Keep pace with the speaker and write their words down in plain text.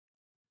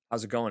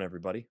How's it going,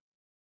 everybody?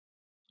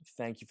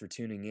 Thank you for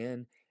tuning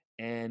in.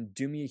 And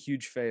do me a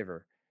huge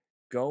favor,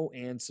 go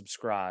and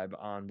subscribe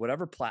on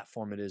whatever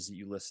platform it is that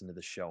you listen to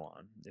the show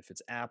on. If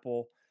it's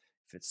Apple,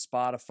 if it's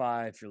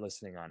Spotify, if you're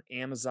listening on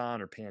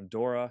Amazon or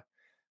Pandora,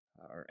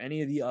 or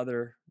any of the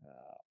other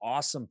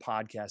awesome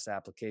podcast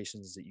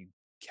applications that you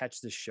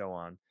catch this show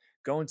on,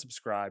 go and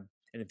subscribe.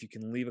 And if you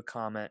can leave a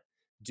comment,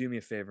 do me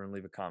a favor and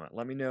leave a comment.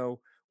 Let me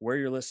know where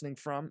you're listening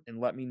from and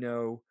let me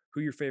know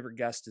who your favorite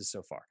guest is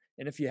so far.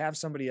 And if you have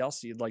somebody else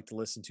that you'd like to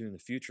listen to in the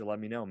future, let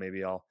me know.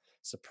 Maybe I'll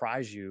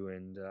surprise you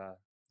and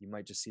you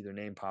might just see their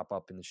name pop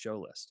up in the show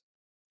list.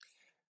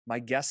 My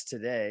guest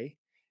today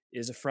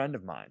is a friend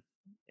of mine,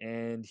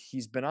 and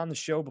he's been on the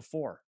show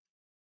before.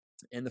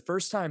 And the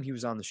first time he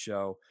was on the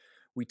show,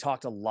 we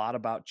talked a lot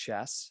about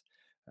chess.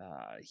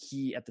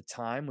 He, at the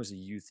time, was a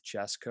youth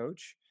chess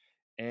coach,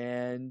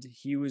 and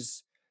he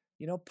was,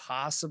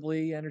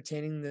 possibly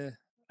entertaining the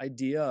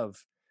idea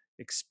of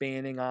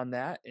expanding on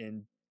that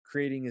and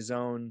creating his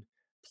own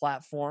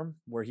platform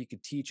where he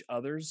could teach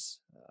others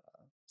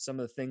some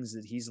of the things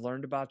that he's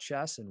learned about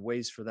chess and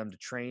ways for them to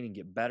train and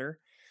get better.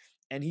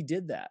 And he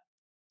did that.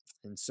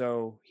 And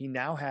so he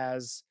now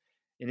has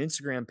an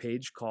Instagram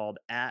page called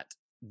at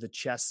the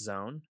chess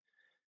zone,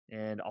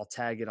 and I'll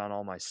tag it on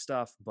all my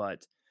stuff.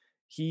 But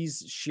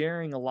he's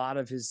sharing a lot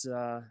of his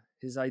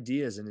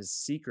ideas and his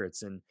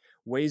secrets and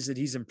ways that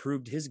he's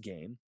improved his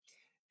game.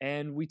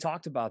 And we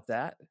talked about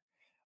that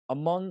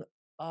among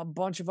a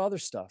bunch of other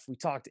stuff. We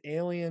talked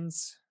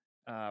aliens.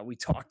 We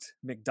talked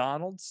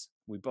McDonald's.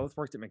 We both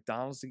worked at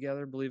McDonald's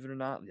together, believe it or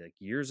not, like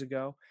years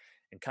ago,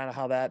 and kind of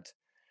how that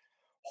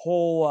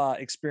whole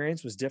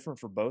experience was different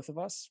for both of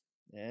us.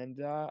 And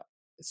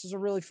this is a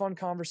really fun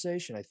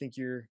conversation. I think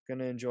you're going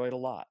to enjoy it a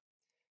lot.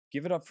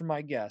 Give it up for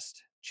my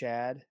guest,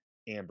 Chad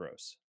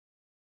Ambrose.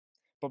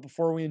 But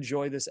before we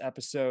enjoy this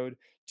episode,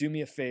 do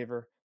me a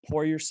favor,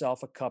 pour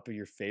yourself a cup of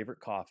your favorite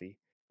coffee.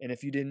 And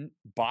if you didn't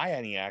buy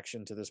any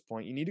action to this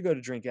point, you need to go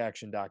to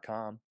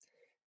drinkaction.com.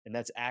 And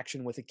that's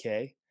action with a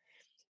K.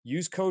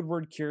 Use code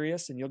word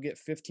curious and you'll get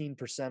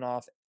 15%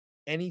 off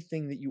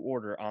anything that you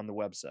order on the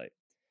website.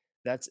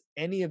 That's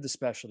any of the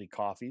specialty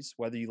coffees,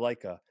 whether you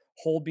like a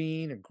whole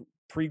bean, a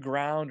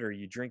pre-ground, or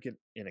you drink it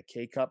in a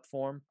K-cup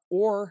form,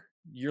 or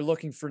you're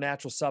looking for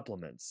natural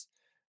supplements.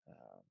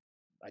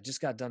 I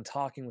just got done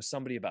talking with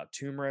somebody about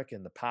turmeric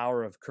and the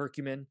power of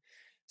curcumin,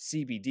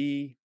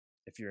 CBD.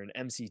 If you're an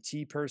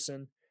MCT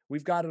person,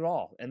 we've got it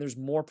all. And there's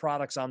more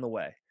products on the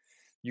way.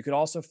 You could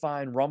also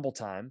find Rumble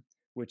Time,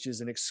 which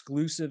is an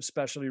exclusive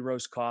specialty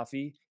roast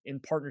coffee in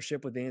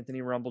partnership with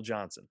Anthony Rumble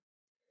Johnson.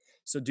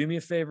 So do me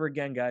a favor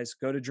again, guys.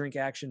 Go to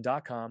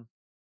drinkaction.com.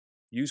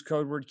 Use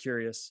code word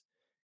curious.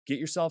 Get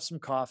yourself some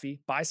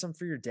coffee. Buy some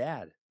for your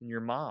dad and your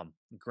mom,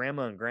 and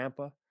grandma and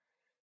grandpa.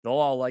 They'll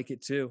all like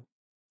it too.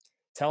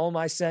 Tell them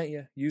I sent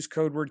you. Use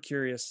code word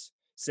curious.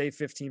 Save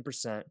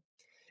 15%.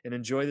 And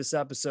enjoy this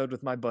episode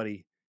with my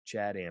buddy,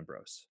 Chad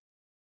Ambrose.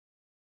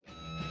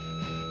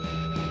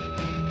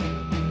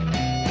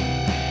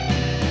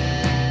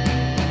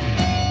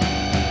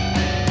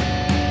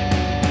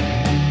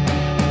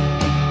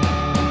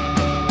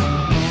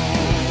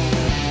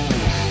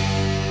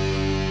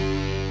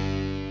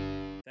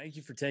 Thank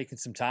you for taking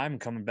some time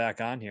and coming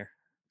back on here.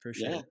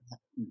 Appreciate Yeah,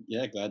 it.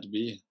 yeah, glad to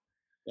be.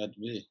 Glad to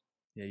be.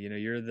 Yeah,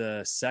 you're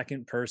the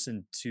second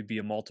person to be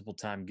a multiple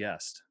time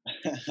guest.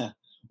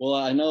 Well,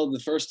 I know the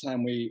first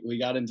time we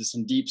got into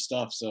some deep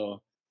stuff,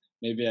 so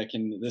maybe I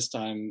can this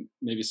time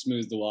maybe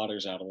smooth the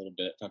waters out a little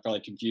bit. I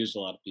probably confused a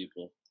lot of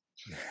people.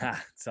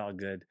 It's all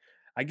good.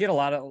 I get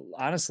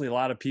honestly, a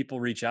lot of people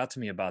reach out to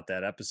me about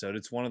that episode.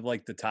 It's one of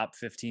like the top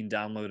 15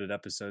 downloaded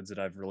episodes that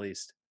I've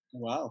released.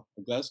 Wow,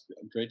 well, that's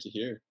great to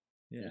hear.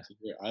 Yeah. Great to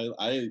hear.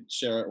 I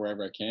share it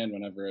wherever I can,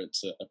 whenever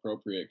it's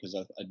appropriate, because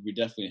we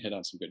definitely hit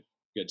on some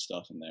good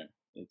stuff in there.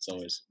 It's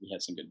always we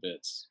had some good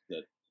bits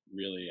that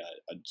really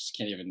I just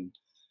can't even.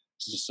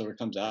 It just sort of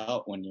comes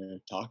out when you're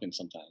talking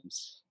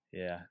sometimes.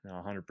 Yeah,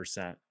 no,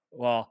 100%.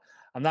 Well,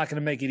 I'm not going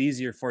to make it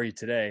easier for you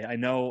today. I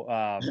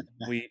know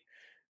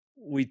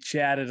we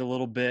chatted a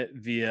little bit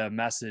via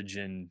message,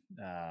 and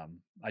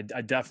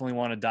I definitely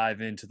want to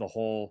dive into the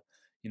whole,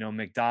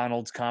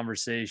 McDonald's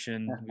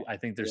conversation. I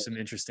think there's some Yeah.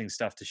 interesting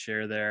stuff to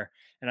share there,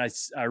 and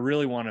I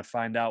really want to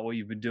find out what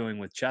you've been doing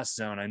with Chess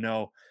Zone. I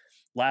know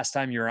last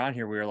time you were on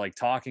here, we were like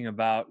talking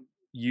about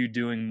you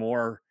doing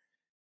more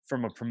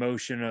from a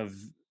promotion of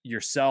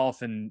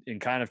yourself and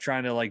kind of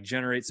trying to like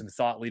generate some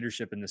thought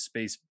leadership in the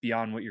space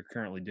beyond what you're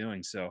currently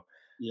doing. So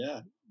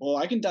Yeah. Well,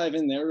 I can dive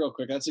in there real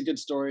quick. That's a good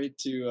story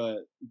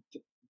to,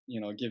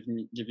 give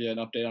you an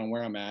update on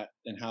where I'm at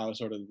and how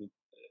sort of the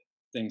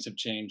things have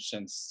changed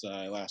since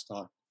I last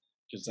talked.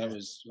 Because that yeah,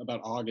 was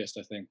about August,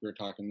 I think we were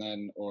talking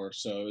then, or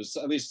so. It was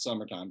at least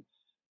summertime.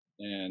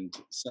 And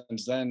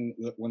since then,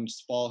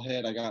 once fall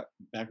hit, I got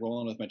back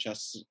rolling with my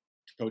chess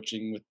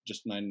coaching with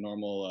just my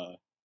normal,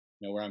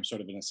 where I'm sort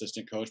of an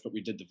assistant coach. But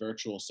we did the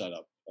virtual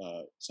setup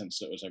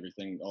since it was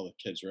everything. All the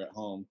kids were at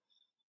home.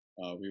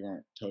 We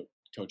weren't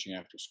coaching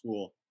after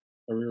school,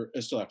 or we were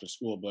still after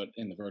school, but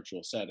in the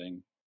virtual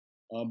setting.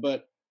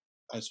 But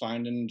I was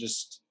finding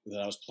just that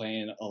I was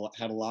playing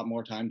had a lot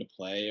more time to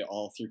play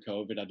all through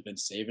COVID. I'd been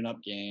saving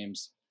up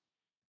games,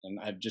 and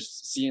I've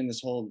just seeing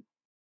this whole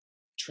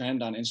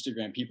trend on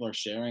Instagram. People are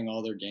sharing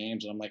all their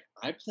games, and I'm like,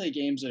 I play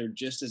games that are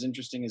just as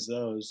interesting as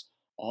those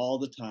all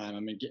the time. I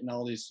mean, getting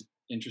all these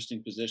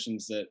interesting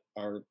positions that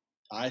are,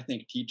 I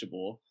think,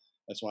 teachable.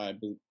 That's why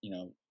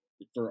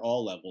for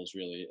all levels,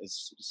 really.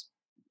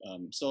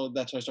 So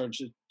that's why I started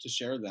to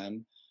share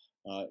them.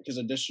 Because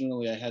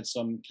additionally, I had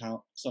some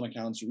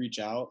accounts reach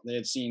out. They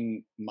had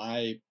seen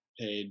my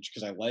page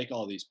because I like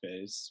all these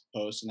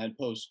posts, and had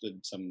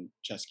posted some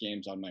chess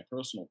games on my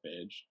personal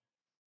page,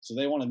 so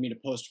they wanted me to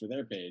post for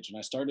their page, and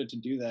I started to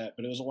do that,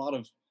 but it was a lot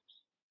of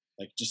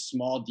like just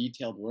small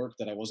detailed work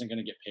that I wasn't going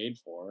to get paid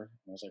for.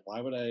 And I was like,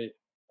 why would I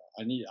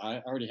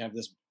already have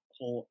this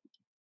whole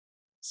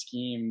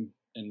scheme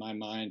in my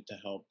mind to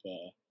help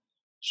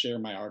share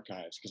my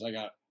archives, because I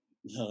got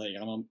like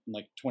I'm on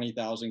like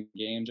 20,000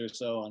 games or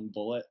so on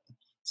bullet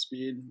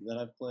speed that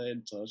I've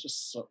played. So it's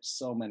just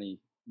so many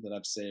that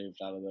I've saved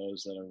out of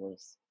those that are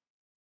worth.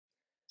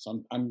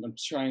 So I'm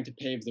trying to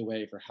pave the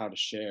way for how to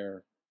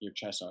share your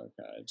chess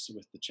archives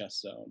with the chess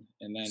zone,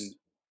 and then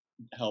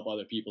help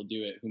other people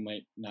do it who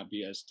might not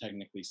be as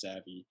technically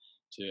savvy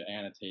to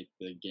annotate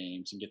the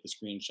games and get the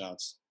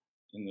screenshots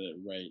in the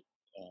right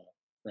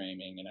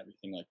framing and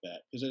everything like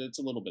that, because it's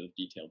a little bit of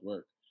detailed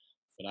work,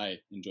 but I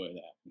enjoy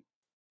that.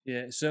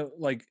 Yeah. So,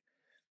 like,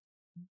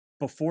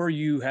 before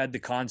you had the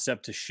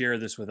concept to share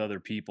this with other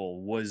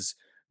people, was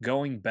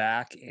going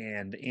back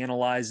and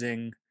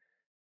analyzing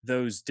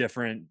those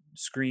different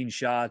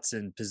screenshots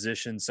and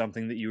positions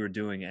something that you were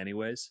doing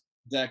anyways?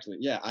 Exactly.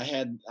 Yeah, I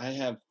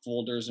have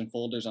folders and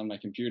folders on my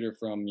computer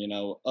from,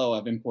 oh,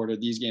 I've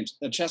imported these games.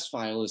 The chess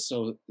file is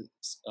so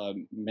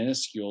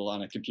minuscule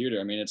on a computer.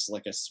 I mean, it's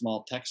like a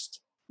small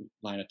text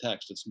line of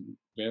text. It's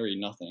very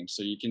nothing.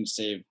 So you can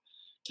save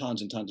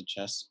tons and tons of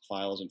chess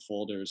files and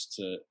folders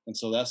and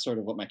so that's sort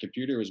of what my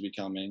computer was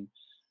becoming.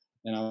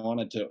 And I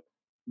wanted to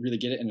really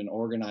get it in an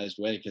organized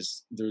way,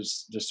 because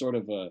there's sort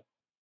of a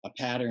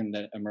pattern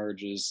that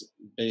emerges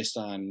based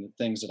on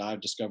things that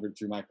I've discovered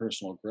through my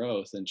personal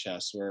growth in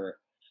chess, where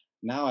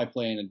now I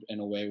play in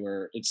a way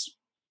where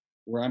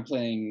I'm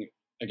playing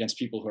against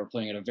people who are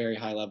playing at a very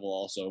high level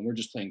also, and we're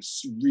just playing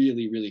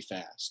really really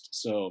fast.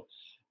 So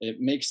it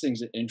makes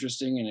things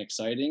interesting and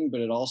exciting, but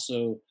it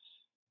also,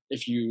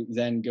 if you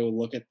then go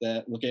look at,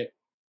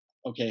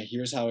 okay,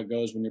 here's how it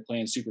goes when you're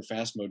playing super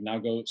fast mode. Now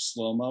go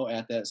slow mo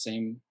at that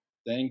same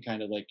thing,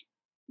 kind of like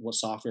what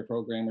software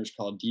programmers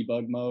call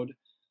debug mode.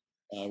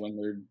 When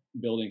they're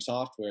building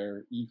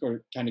software, you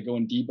kind of go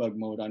in debug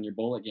mode on your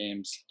bullet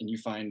games, and you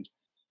find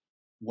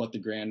what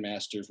the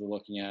grandmasters were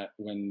looking at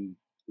when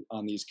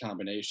on these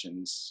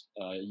combinations.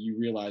 You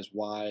realize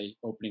why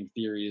opening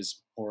theory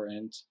is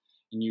important,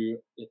 and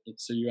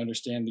so you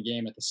understand the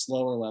game at the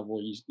slower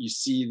level. You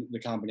see the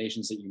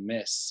combinations that you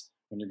miss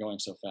when you're going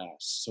so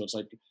fast. So it's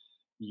like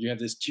you have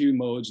these two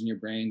modes in your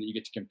brain that you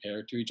get to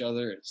compare to each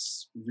other.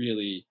 It's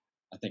really,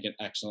 I think, an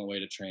excellent way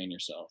to train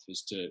yourself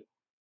is to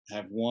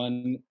have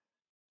one,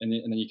 and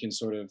then you can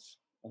sort of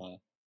uh,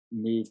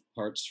 move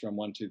parts from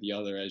one to the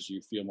other as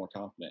you feel more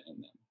confident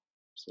in them.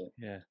 So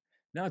Yeah.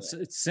 No, yeah,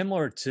 it's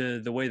similar to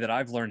the way that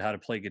I've learned how to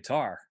play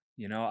guitar.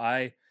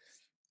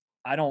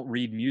 I don't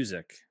read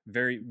music,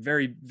 very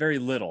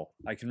little.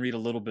 I can read a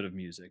little bit of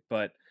music,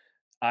 but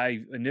I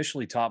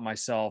initially taught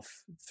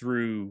myself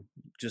through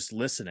just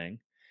listening.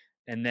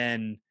 And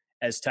then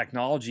as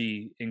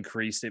technology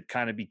increased, it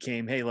kind of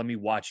became, hey, let me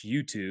watch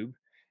YouTube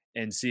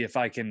and see if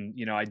I can,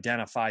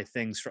 identify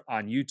things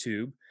on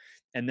YouTube.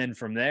 And then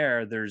from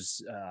there,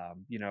 there's,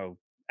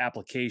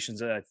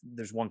 applications.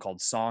 There's one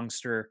called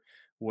Songster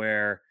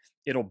where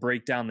it'll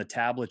break down the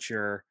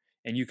tablature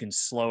and you can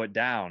slow it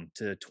down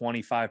to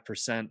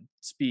 25%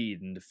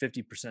 speed and to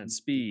 50%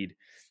 speed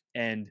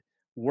and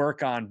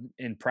work on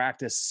and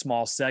practice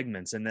small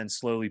segments and then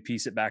slowly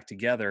piece it back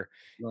together.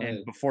 And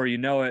right. before you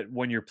know it,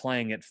 when you're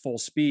playing at full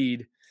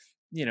speed,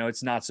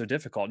 it's not so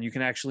difficult. And you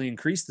can actually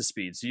increase the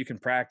speed. So you can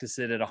practice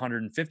it at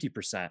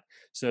 150%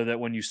 so that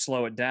when you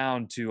slow it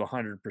down to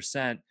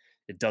 100%,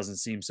 it doesn't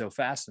seem so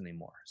fast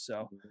anymore.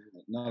 So,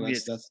 No, I mean,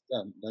 it's,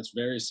 that's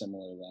very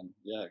similar then.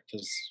 Yeah,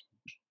 because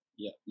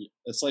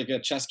it's like a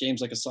chess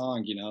game's like a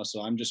song,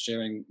 So I'm just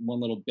sharing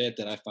one little bit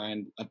that I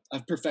find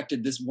I've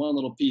perfected this one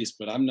little piece,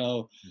 but I'm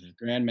no Mhm.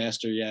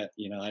 grandmaster yet.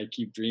 I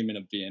keep dreaming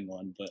of being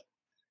one, but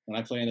when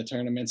I play in the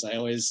tournaments, I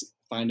always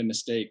find a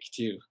mistake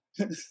too.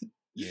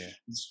 Yeah.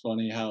 It's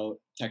funny how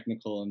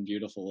technical and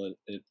beautiful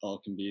it all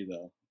can be,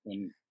 though.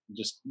 When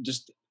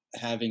just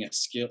having a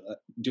skill,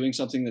 doing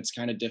something that's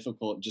kind of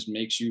difficult, just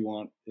makes you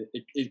want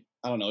it.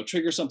 I don't know. It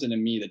triggers something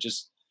in me that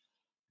just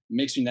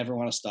makes me never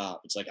want to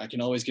stop. It's like I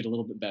can always get a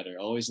little bit better,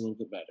 always a little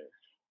bit better.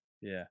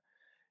 Yeah.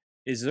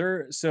 Is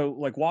there, so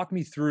like walk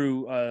me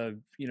through a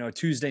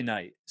Tuesday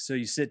night. So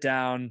you sit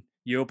down,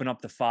 you open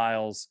up the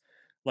files,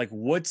 like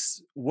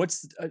what's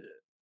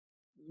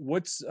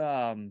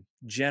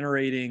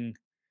generating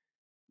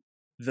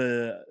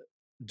the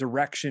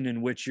direction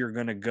in which you're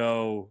going to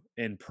go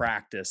in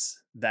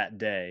practice that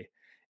day,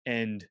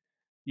 and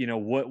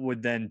what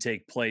would then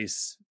take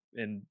place,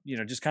 and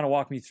just kind of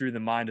walk me through the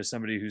mind of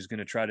somebody who's going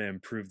to try to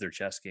improve their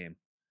chess game.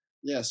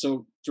 Yeah,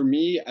 so for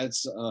me,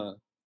 it's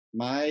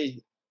my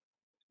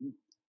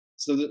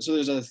so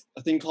there's a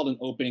thing called an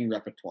opening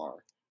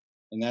repertoire,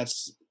 and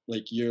that's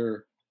like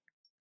your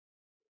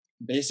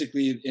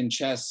basically in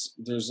chess.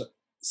 There's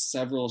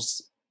several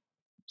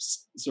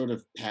sort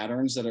of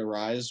patterns that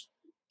arise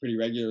pretty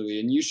regularly,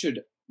 and you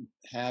should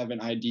have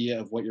an idea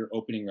of what your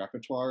opening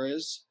repertoire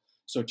is.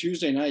 So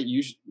Tuesday night,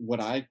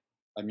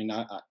 I mean,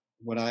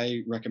 what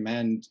I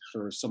recommend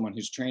for someone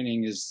who's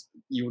training is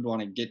you would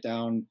want to get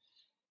down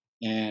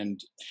and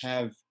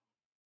have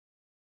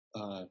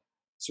uh,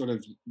 sort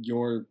of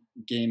your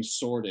game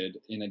sorted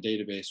in a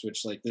database,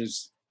 which like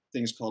there's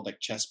things called like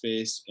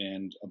Chessbase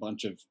and a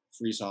bunch of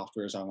free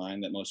softwares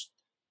online that most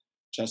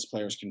chess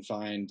players can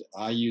find.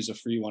 I use a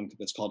free one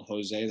that's called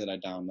Jose that I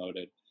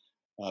downloaded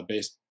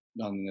based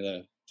on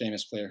the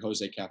famous player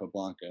Jose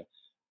Capablanca.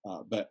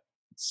 But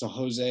so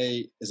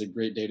Jose is a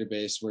great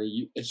database where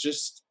it's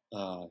just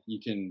you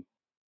can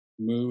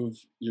move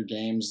your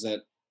games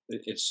that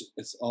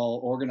it's all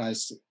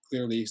organized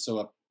clearly. So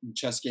a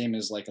chess game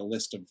is like a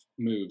list of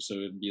moves. So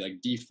it'd be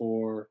like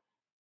D4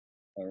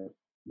 or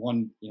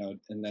one,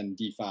 and then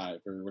D5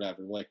 or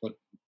whatever, like what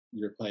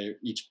your player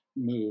each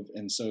move.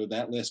 And so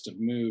that list of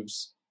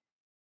moves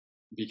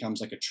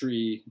becomes like a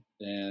tree,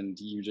 and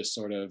you just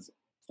sort of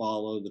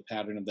follow the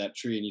pattern of that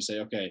tree, and you say,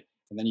 okay,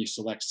 and then you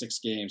select 6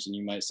 games, and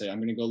you might say, I'm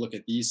going to go look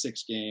at these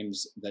 6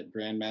 games that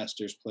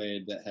grandmasters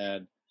played that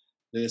had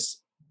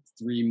this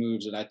 3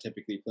 moves that I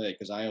typically play,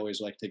 because I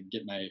always like to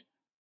get my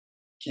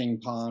king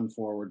pawn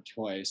forward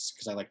twice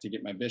because I like to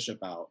get my bishop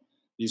out.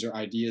 These are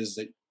ideas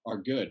that are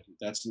good.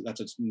 That's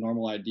a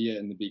normal idea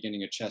in the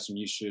beginning of chess, and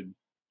you should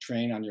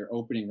train on your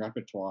opening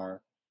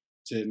repertoire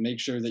to make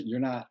sure that you're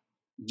not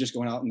just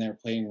going out in there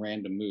playing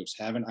random moves.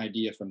 Have an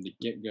idea from the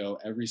get go.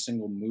 Every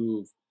single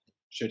move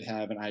should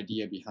have an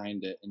idea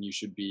behind it, and you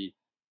should be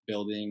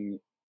building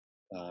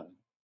uh,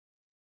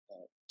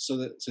 so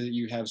that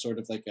you have sort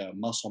of like a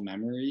muscle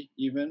memory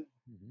even.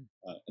 Mhm.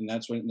 And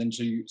that's when then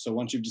so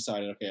once you've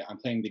decided, okay, I'm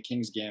playing the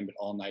King's Gambit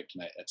all night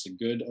tonight. It's a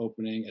good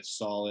opening. It's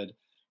solid.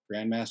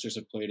 Grandmasters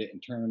have played it in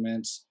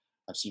tournaments.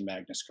 I've seen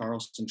Magnus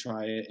Carlsen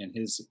try it in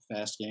his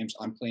fast games.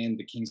 I'm playing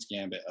the King's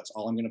Gambit. That's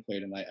all I'm going to play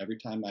tonight. Every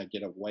time I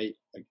get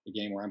a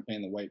game where I'm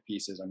playing the white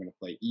pieces, I'm going to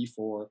play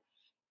E4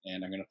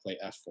 and I'm going to play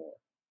F4.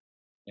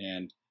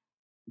 And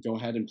go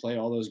ahead and play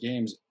all those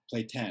games.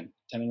 Play 10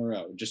 in a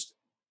row. Just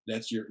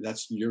that's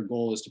your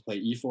goal is to play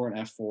E4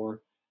 and F4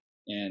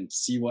 and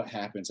see what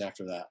happens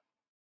after that.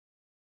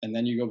 And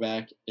then you go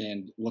back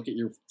and look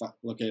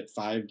at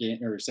 5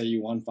 game, or say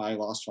you won 5,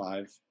 lost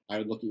 5. I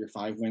would look at your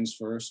 5 wins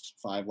first,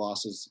 5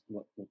 losses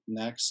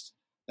next.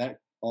 That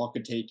all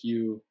could take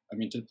you. I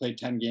mean, to play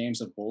 10 games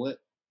of bullet,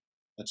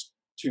 that's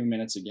 2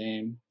 minutes a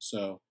game.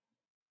 So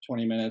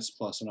 20 minutes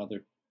plus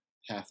another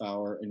half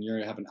hour, and you're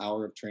gonna have an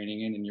hour of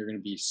training in, and you're gonna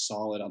be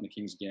solid on the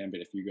King's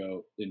Gambit if you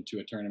go into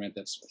a tournament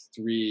that's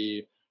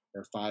 3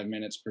 or 5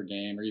 minutes per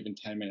game, or even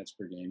 10 minutes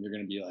per game. You're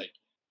gonna be like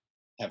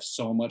have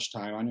so much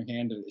time on your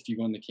hand. If you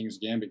go in the King's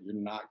Gambit, you're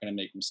not going to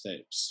make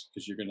mistakes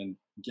because you're going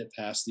to get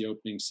past the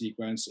opening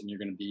sequence, and you're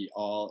going to be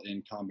all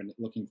in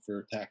looking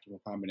for tactical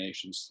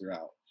combinations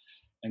throughout.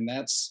 And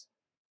that's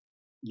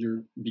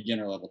your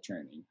beginner level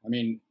training. I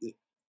mean,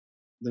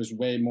 there's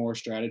way more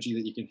strategy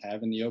that you can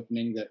have in the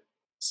opening that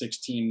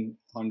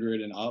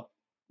 1600 and up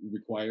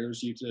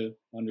requires you to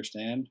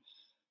understand.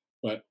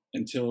 But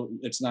until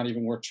it's not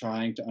even worth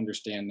trying to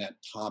understand that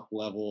top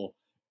level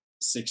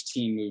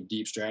 16 move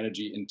deep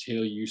strategy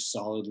until you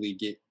solidly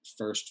get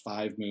first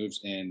 5 moves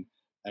in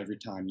every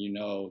time, you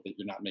know that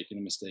you're not making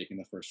a mistake in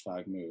the first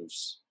 5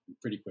 moves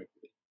pretty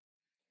quickly.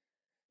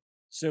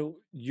 So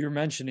you're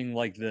mentioning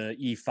like the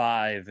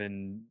E5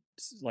 and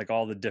like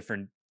all the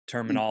different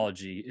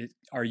terminology.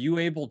 Are you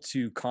able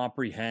to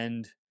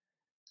comprehend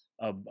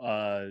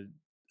a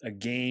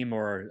game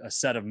or a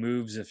set of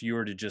moves if you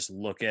were to just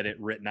look at it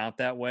written out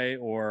that way,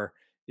 or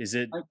is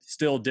it I,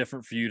 still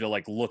different for you to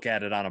like look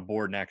at it on a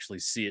board and actually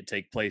see it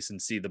take place and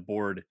see the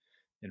board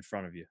in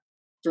front of you?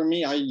 for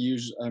me,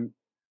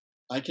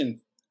 I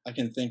can I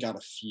can think out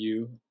a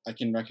few. I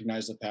can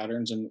recognize the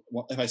patterns, and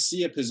if I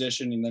see a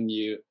position and then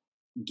you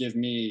give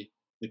me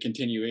the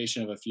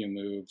continuation of a few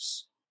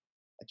moves,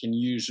 I can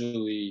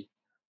usually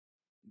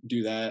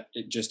do that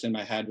just in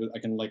my head. I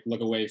can like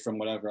look away from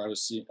whatever I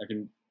was seeing.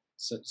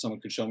 Someone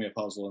could show me a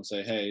puzzle and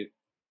say, "Hey,"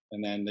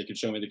 and then they could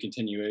show me the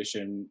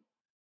continuation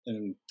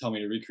and tell me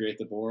to recreate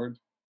the board,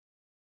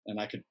 and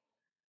I could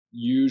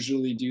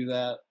usually do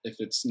that if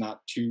it's not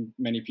too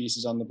many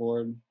pieces on the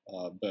board.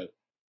 But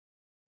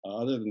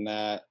other than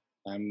that,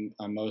 I'm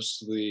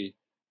mostly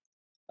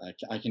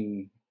I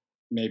can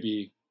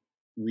maybe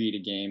read a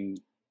game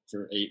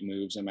for 8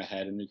 moves in my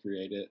head and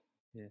recreate it.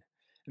 Yeah.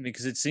 I mean,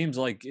 because it seems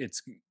like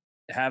it's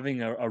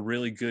having a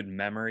really good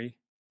memory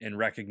and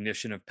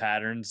recognition of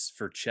patterns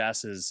for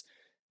chess is,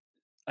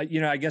 I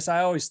guess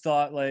I always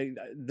thought like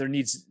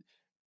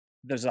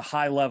there's a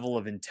high level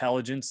of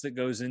intelligence that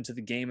goes into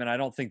the game, and I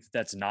don't think that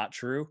that's not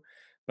true.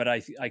 but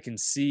I can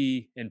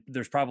see, and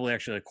there's probably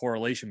actually a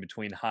correlation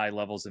between high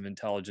levels of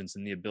intelligence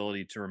and the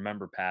ability to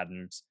remember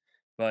patterns.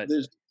 But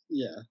There's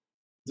yeah.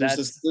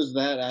 that's There's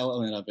that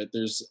element of it.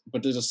 There's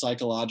a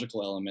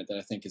psychological element that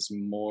I think is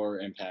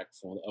more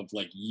impactful of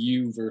like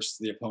you versus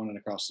the opponent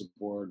across the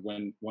board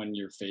when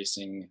you're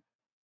facing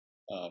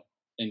uh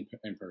in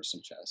person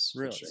chess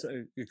for really, sure.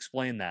 so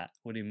explain that.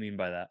 What do you mean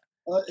by that?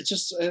 It's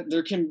just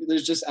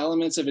there's just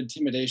elements of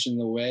intimidation,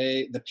 the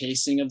way the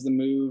pacing of the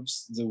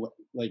moves,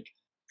 like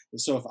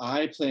so if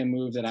I play a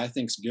move that I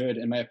think's good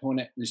and my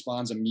opponent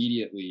responds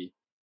immediately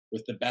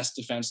with the best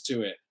defense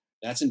to it,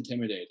 that's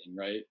intimidating,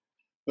 right?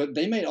 But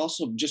they might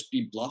also just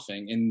be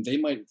bluffing, and they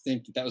might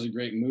think that that was a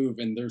great move,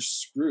 and they're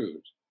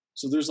screwed.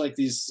 So there's like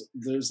the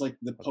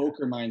Okay.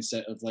 poker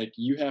mindset of like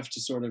you have to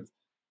sort of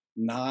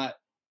not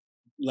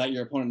let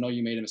your opponent know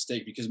you made a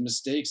mistake, because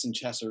mistakes in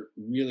chess are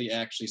really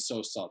actually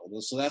so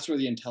subtle. So that's where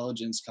the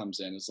intelligence comes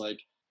in. Is like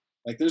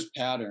there's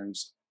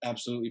patterns,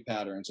 absolutely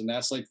patterns, and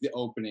that's like the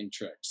opening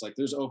tricks. Like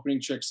there's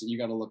opening tricks that you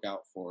got to look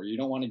out for. You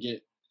don't want to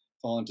get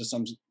fall into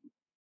some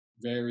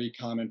very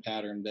common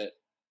pattern that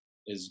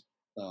is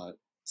uh,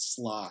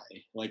 sly.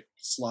 Like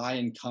sly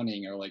and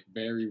cunning are like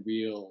very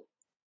real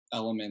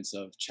elements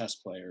of chess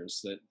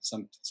players that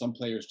some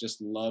players just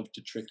love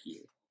to trick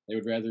you. They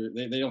would rather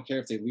they don't care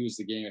if they lose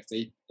the game,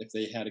 if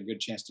they had a good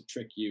chance to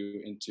trick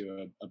you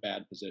into a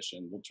bad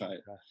position. We'll try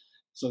it. Okay.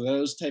 So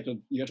those type of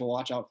you have to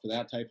watch out for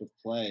that type of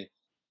play,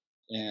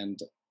 and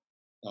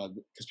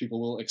because people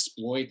will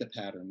exploit the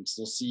patterns.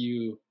 They'll see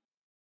you.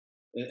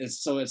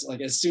 It's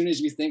like as soon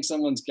as you think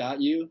someone's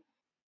got you,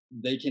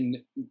 they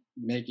can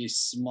make a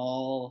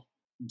small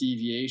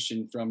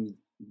deviation from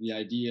the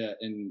idea,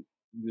 and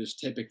there's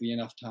typically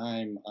enough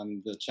time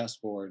on the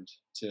chessboard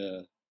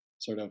to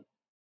sort of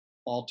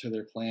alter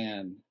their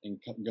plan and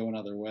go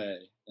another way.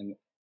 And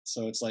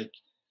so it's like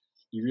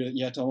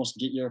you have to almost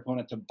get your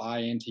opponent to buy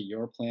into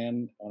your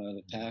plan on an Mhm.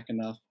 attack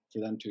enough for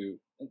them to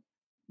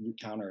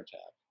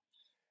counterattack.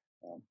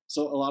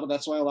 So a lot of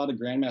that's why a lot of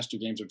grandmaster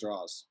games are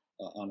draws.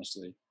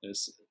 Honestly,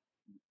 is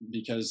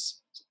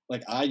because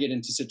like I get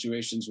into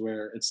situations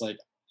where it's like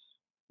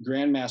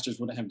grandmasters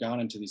wouldn't have gone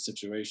into these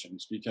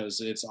situations because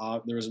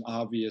there was an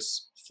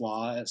obvious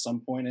flaw at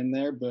some point in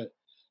there, but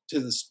to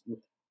this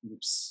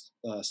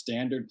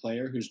standard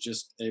player who's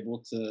just able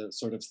to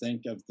sort of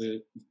think of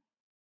the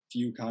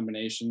few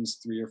combinations,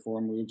 3 or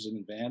 4 moves in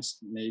advance,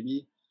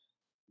 maybe,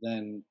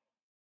 then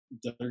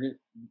they're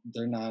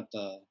they're not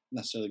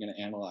necessarily going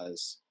to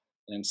analyze,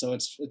 and so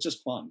it's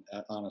just fun,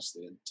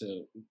 honestly,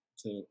 to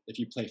if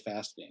you play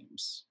fast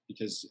games,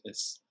 because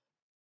it's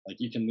like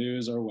you can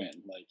lose or win.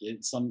 Like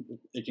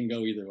it can go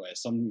either way.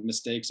 Some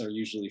mistakes are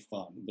usually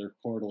fun. They're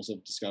portals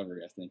of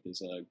discovery, I think,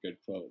 is a good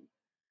quote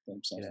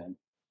from Yeah. someone.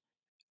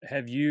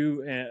 Have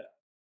you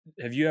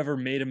have you ever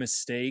made a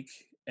mistake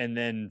and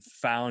then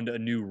found a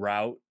new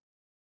route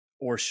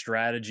or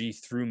strategy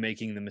through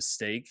making the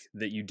mistake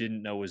that you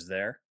didn't know was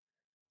there?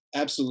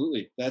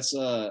 Absolutely. That's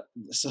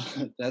so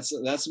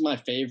that's my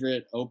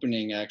favorite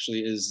opening,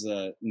 actually, is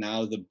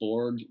now the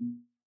Borg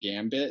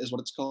Gambit is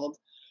what it's called.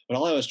 But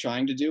all I was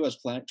trying to do was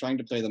trying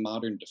to play the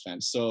modern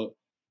defense. So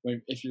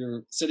if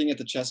you're sitting at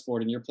the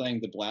chessboard and you're playing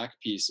the black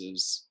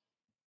pieces,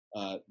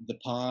 the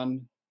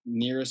pawn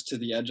nearest to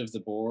the edge of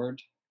the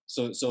board.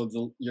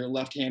 Your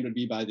left hand would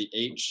be by the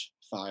H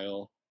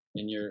file,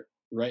 and your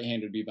right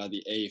hand would be by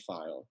the A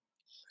file.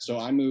 So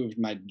I moved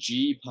my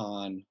G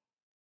pawn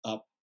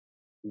up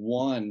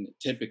one.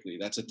 Typically,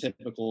 that's a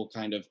typical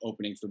kind of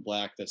opening for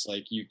black. That's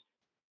like you.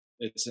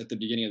 It's at the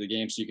beginning of the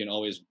game, so you can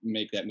always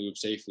make that move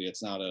safely.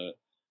 It's not a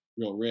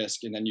real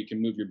risk, and then you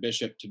can move your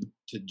bishop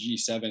to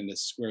G7, the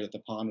square that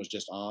the pawn was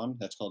just on.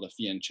 That's called a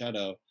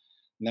fianchetto,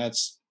 and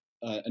that's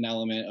an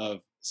element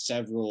of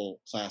several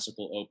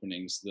classical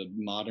openings: the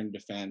modern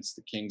defense,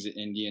 the King's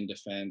Indian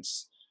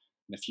defense,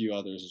 and a few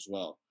others as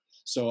well.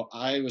 So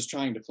I was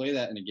trying to play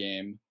that in a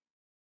game,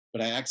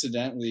 but I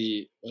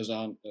accidentally was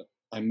on.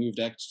 I moved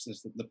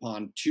the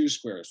pawn 2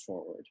 squares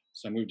forward.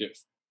 So I moved it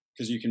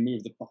because you can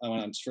move the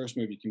on its first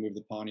move. You can move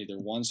the pawn either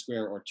 1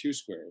 square or 2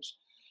 squares,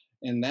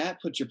 and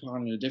that puts your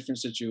pawn in a different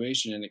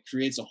situation, and it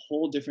creates a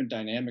whole different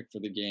dynamic for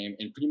the game,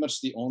 and pretty much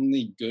the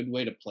only good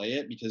way to play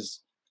it,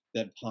 because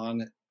that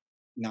pawn,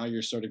 now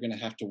you're sort of going to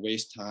have to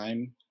waste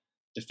time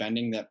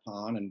defending that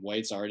pawn, and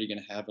white's already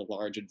going to have a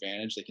large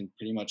advantage. They can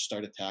pretty much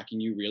start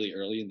attacking you really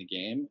early in the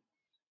game.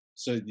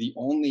 So the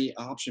only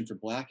option for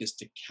black is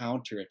to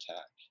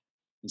counterattack.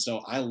 And so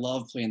I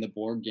love playing the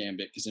board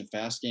gambit, because in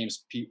fast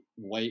games,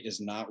 white is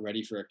not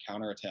ready for a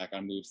counterattack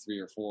on move 3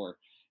 or 4.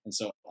 And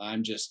so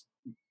I'm just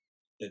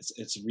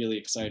it's a really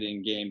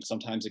exciting game.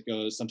 Sometimes it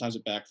goes, sometimes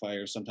it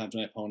backfires, sometimes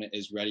my opponent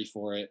is ready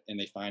for it and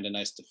they find a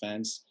nice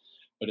defense.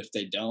 But if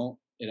they don't,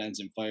 it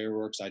ends in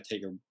fireworks. I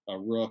take a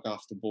rook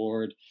off the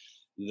board.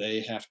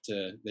 They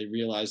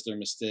realize their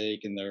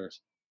mistake, and they're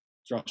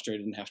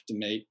frustrated and have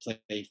to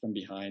play from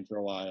behind for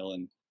a while,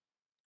 and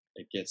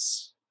it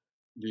gets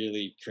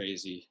really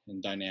crazy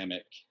and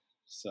dynamic.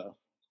 So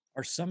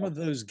Are some I'll of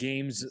those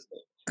games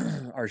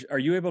are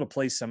you able to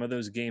play some of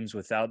those games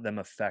without them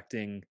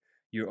affecting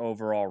your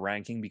overall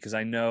ranking? Because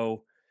I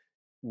know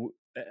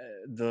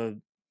the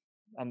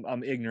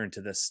I'm ignorant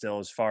to this still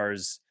as far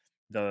as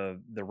the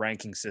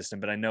ranking system,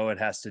 but I know it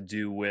has to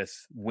do with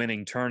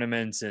winning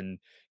tournaments and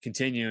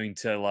continuing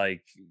to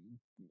like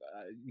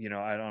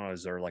I don't know,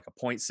 is there like a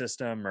point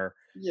system or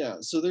Yeah,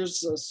 so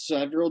there's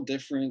several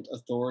different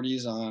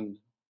authorities on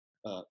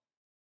uh,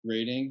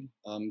 rating.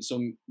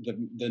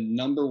 The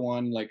number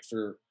one, like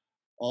for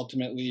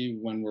ultimately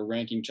when we're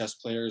ranking chess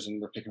players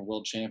and we're picking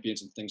world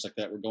champions and things like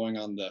that, we're going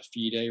on the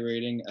FIDE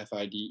rating,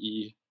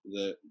 FIDE.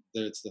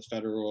 It's the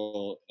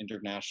Federal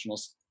International.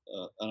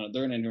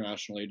 They're an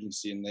international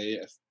agency, and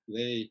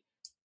they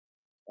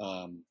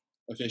um,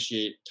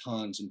 officiate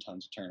tons and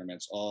tons of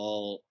tournaments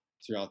all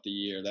throughout the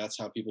year. That's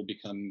how people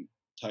become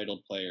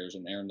titled players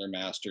and earn their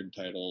mastered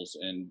titles,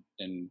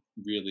 and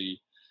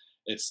really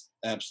it's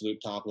absolute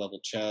top level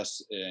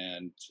chess,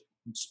 and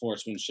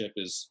sportsmanship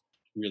is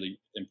really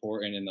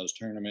important in those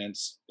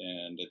tournaments.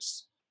 And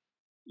it's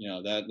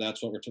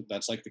that's what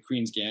that's like the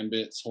Queen's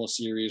Gambit whole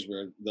series,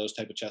 where those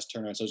type of chess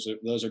tournaments,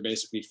 those are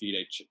basically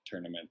FIDE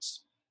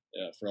tournaments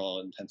for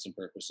all intents and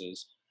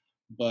purposes.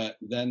 But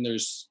then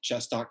there's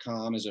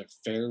chess.com is a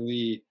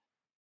fairly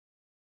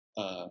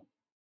uh,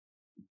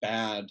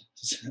 bad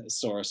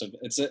source of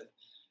it's a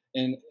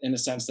in a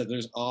sense that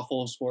there's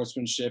awful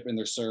sportsmanship and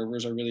their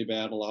servers are really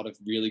bad. A lot of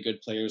really good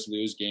players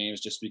lose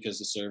games just because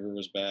the server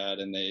was bad,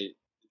 and they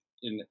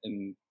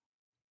in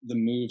the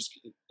moves.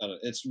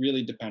 It's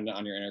really dependent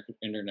on your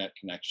internet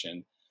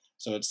connection,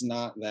 so it's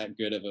not that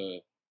good of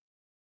a.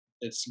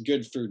 It's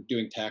good for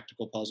doing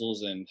tactical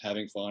puzzles and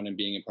having fun and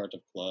being a part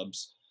of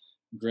clubs.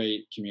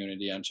 Great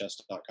community on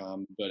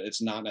chess.com, but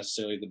it's not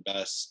necessarily the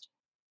best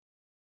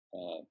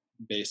uh,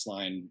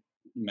 baseline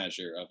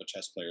measure of a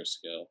chess player's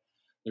skill.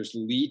 There's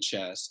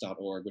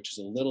leechess.org, which is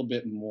a little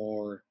bit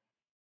more.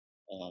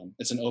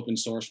 It's an open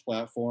source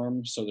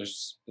platform, so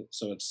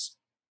it's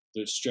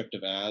there's stripped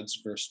of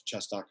ads versus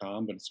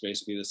chess.com, but it's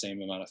basically the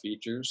same amount of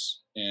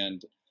features.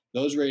 And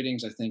those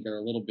ratings, I think, are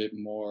a little bit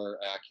more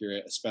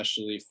accurate,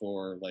 especially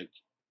for like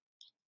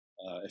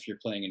if you're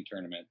playing in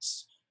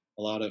tournaments.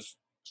 A lot of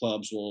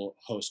clubs will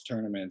host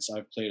tournaments.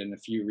 I've played in a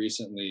few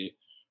recently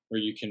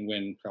where you can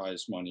win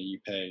prize money. You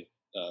pay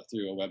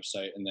through a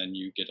website, and then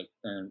you get to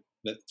earn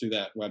that through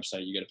that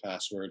website. You get a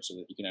password so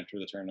that you can enter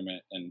the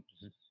tournament and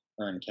Mhm.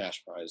 earn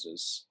cash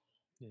prizes.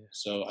 Yeah.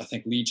 So I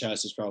think Lee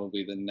Chess is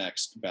probably the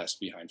next best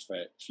behind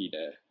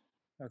FIDE.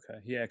 Okay.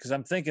 Yeah, because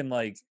I'm thinking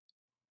like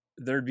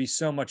there'd be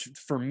so much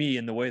for me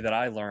in the way that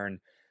I learn.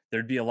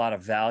 There'd be a lot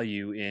of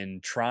value in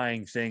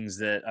trying things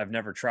that I've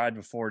never tried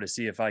before to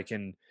see if I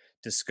can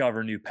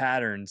discover new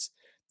patterns.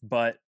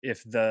 But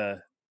if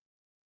the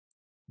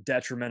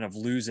detriment of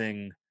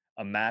losing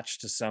a match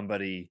to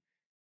somebody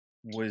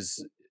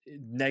was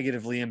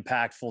negatively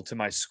impactful to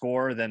my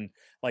score, then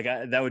like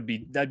that'd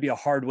be a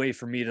hard way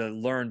for me to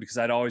learn because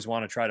I'd always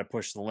want to try to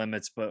push the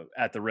limits, but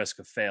at the risk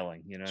of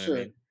failing. You know what I Sure.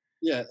 mean?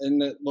 Yeah,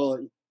 and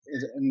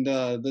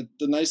the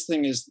nice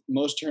thing is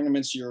most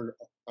tournaments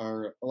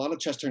are a lot of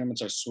chess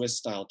tournaments are Swiss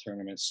style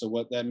tournaments. So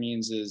what that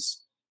means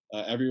is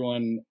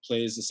everyone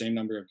plays the same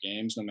number of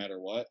games no matter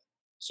what.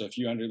 So if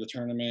you enter the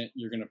tournament,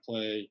 you're going to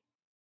play.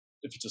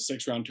 If it's a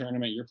 6 round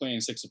tournament, you're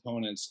playing 6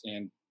 opponents,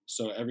 and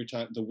so every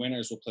time the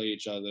winners will play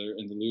each other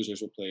and the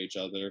losers will play each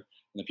other,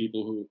 and the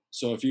people who.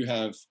 So if you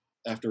have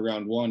after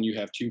round one, you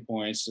have 2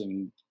 points,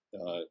 and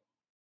uh,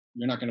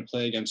 you're not going to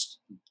play against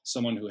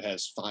someone who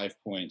has 5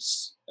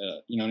 points.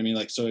 You know what I mean?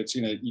 Like, so it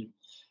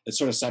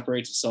sort of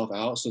separates itself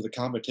out. So the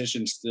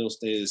competition still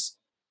stays.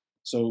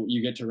 So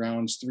you get to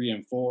rounds 3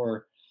 and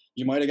 4.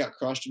 You might have got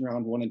crushed in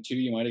round 1 and 2.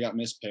 You might have got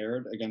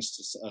mispaired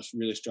against a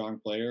really strong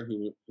player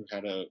who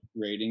had a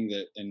rating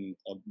that and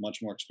a much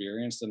more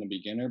experience than a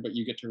beginner. But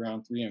you get to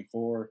round 3 and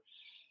 4,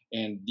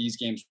 and these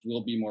games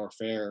will be more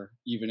fair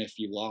even if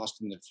you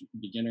lost in the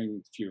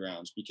beginning few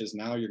rounds, because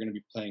now you're going to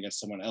be playing against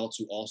someone else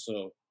who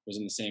also was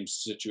in the same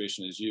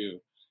situation as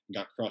you and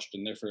got crushed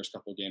in their first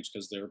couple of games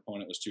because their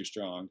opponent was too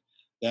strong.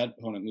 That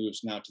opponent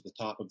moves now to the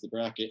top of the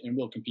bracket and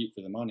will compete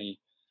for the money.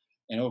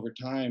 And over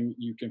time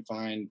you can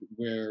find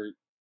where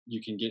you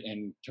can get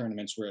in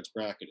tournaments where it's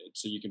bracketed,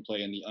 so you can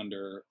play in the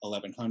under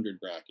 1100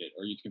 bracket,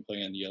 or you can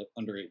play in the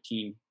under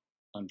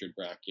 1800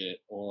 bracket,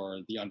 or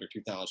the under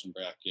 2000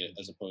 bracket,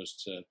 as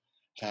opposed to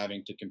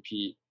having to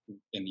compete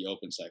in the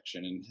open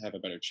section and have a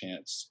better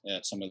chance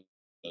at some of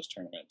those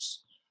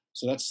tournaments.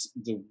 So that's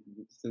the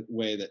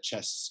way that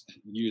chess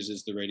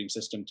uses the rating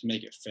system to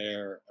make it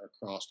fair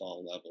across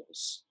all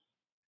levels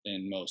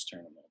in most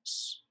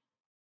tournaments,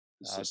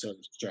 is to That's sort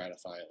of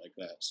stratify it like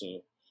that.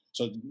 So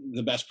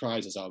the best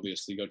prizes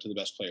obviously go to the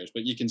best players,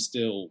 but you can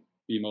still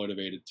be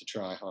motivated to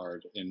try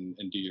hard and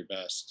do your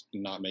best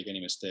and not make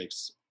any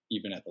mistakes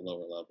even at the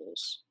lower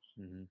levels.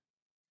 mhm.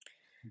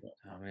 But,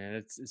 Oh man,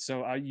 it's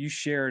so you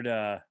shared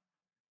it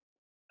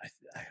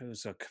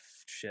was a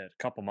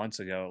couple months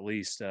ago at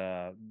least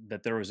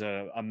that there was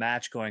a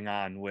match going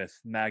on with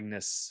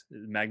Magnus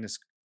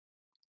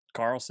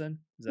Carlsen.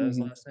 Is that his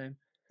mhm. last name?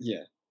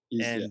 Yeah,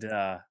 he's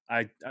yeah.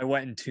 And I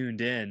went and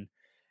tuned in,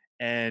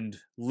 and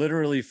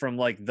literally from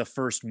like the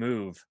first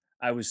move,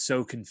 I was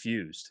so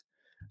confused.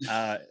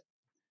 Uh,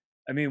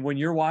 I mean, when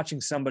you're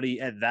watching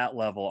somebody at that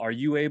level, are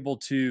you able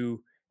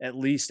to at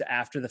least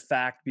after the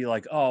fact be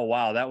like, "Oh,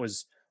 wow, that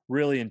was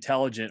really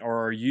intelligent,"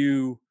 or are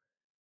you?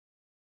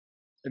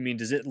 I mean,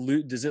 does it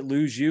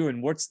lose you?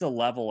 And what's the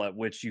level at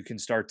which you can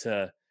start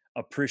to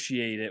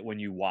appreciate it when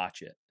you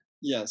watch it?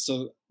 Yeah,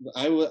 so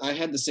I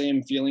had the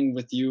same feeling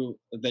with you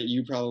that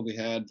you probably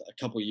had a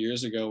couple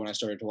years ago when I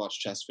started to watch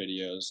chess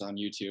videos on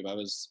YouTube. I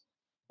was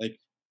like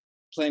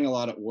playing a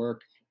lot at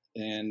work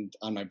and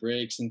on my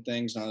breaks and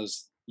things, and I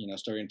was,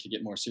 starting to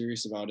get more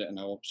serious about it, and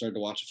I started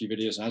to watch a few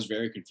videos, and I was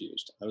very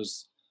confused. I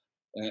was,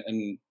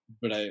 and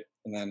but I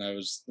and then I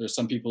was there's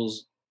some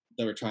people's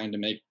that were trying to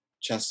make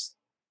chess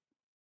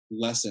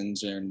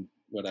lessons and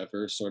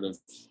whatever sort of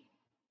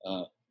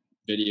uh,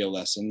 video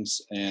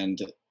lessons, and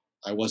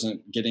I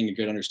wasn't getting a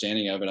good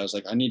understanding of it. I was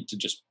like, I need to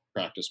just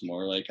practice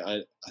more. Like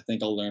I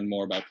think I'll learn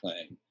more by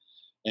playing.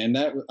 And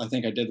that I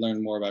think I did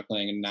learn more by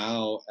playing. And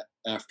now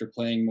after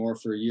playing more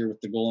for a year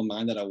with the goal in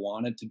mind that I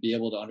wanted to be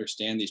able to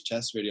understand these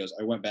chess videos,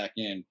 I went back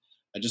in.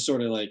 I just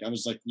sort of like I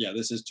was like, yeah,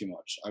 this is too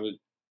much. I would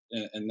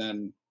and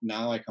then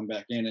now I come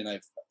back in and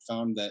I've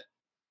found that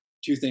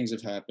two things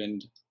have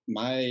happened.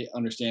 My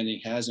understanding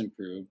has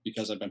improved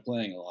because I've been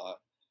playing a lot,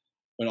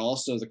 but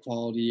also the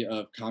quality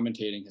of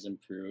commentating has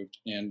improved,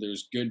 and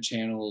there's good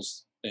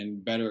channels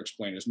and better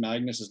explainers.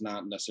 Magnus is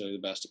not necessarily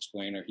the best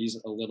explainer. He's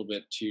a little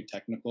bit too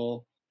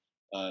technical.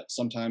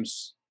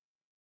 Sometimes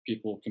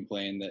people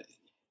complain that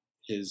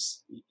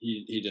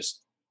he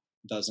just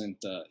doesn't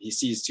he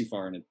sees too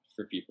far in it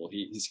for people.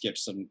 He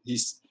skips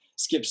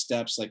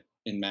steps like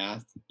in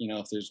math.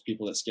 If there's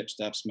people that skip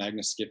steps,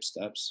 Magnus skips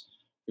steps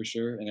for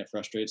sure, and it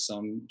frustrates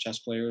some chess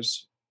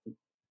players.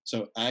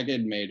 So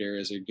Agad Mater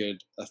is a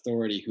good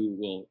authority who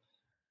will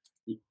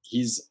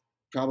he's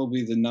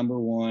probably the number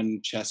one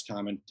chess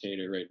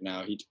commentator right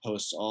now. He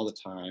posts all the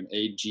time.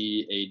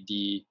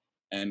 Agadmator,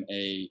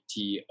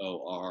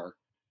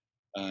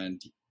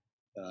 and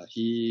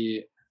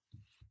he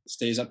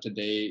stays up to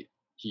date.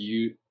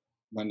 He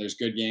when there's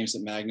good games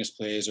that Magnus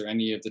plays or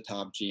any of the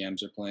top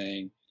GMs are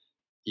playing,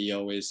 he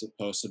always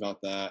posts about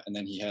that. And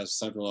then he has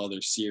several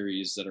other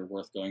series that are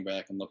worth going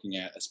back and looking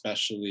at.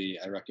 Especially,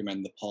 I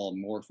recommend the Paul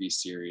Morphy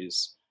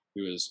series,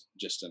 who is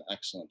just an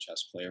excellent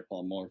chess player.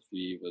 Paul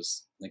Morphy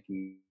was, I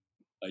think,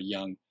 a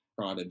young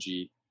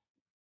prodigy,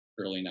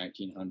 early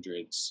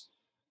 1900s.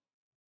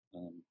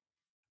 Um,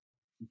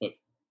 but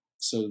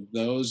so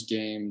those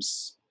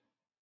games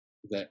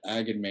that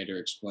Agadmator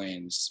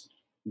explains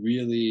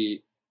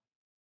really,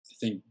 I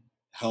think,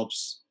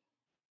 helps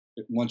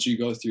once you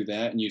go through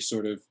that and you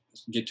sort of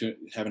get to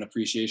have an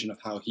appreciation of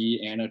how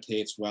he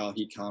annotates while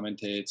he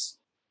commentates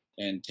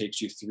and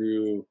takes you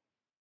through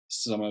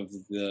some of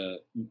the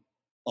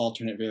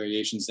alternate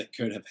variations that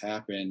could have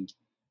happened,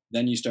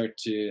 then you start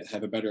to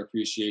have a better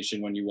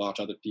appreciation when you watch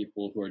other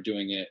people who are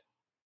doing it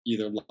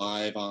either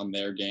live on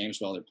their games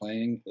while they're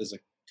playing is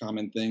a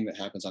common thing that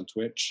happens on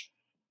Twitch.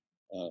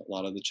 A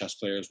lot of the chess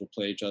players will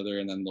play each other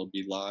and then they'll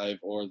be live,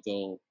 or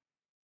they'll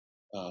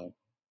uh,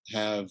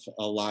 have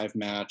a live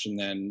match and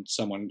then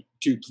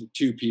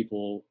two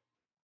people,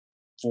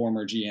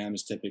 former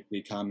GMs,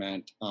 typically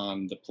comment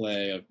on the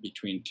play of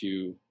between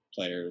two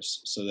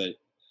players so that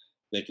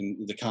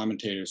the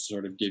commentators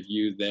sort of give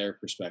you their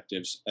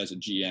perspectives as a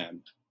GM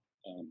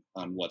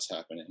on what's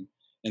happening.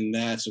 And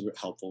that's a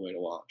helpful way to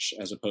watch,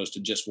 as opposed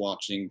to just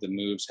watching the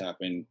moves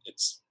happen.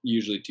 It's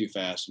usually too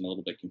fast and a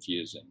little bit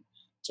confusing.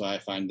 So I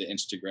find the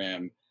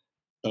Instagram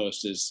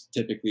post is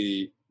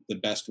typically the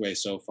best way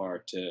so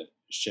far to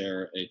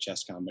share a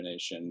chess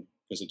combination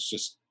because it's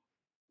just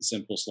a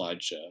simple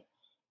slideshow.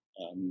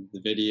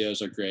 The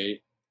videos are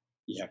great.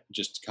 You have to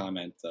just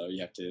comment though.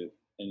 You have to.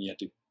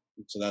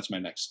 So that's my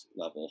next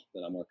level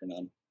that I'm working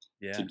on,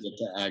 to Yeah. get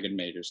to Agad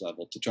Mater's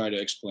level, to try to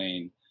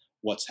explain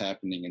what's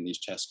happening in these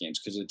chess games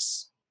because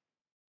it's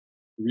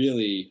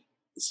really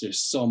there's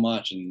so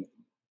much, and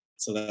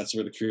so that's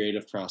where the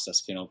creative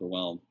process can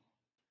overwhelm.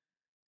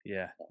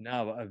 Yeah.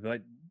 No,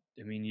 but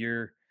I mean,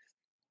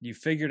 you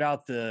figured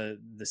out the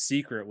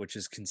secret, which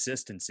is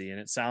consistency, and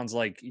it sounds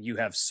like you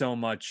have so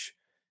much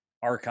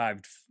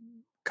archived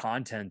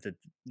content that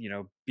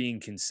being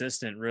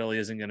consistent really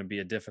isn't going to be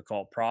a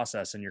difficult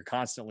process, and you're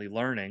constantly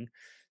learning.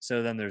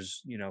 So then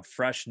there's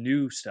fresh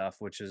new stuff,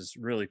 which is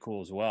really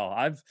cool as well.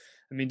 I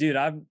mean, dude,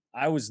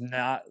 I was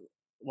not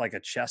like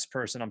a chess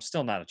person. I'm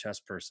still not a chess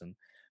person,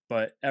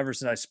 but ever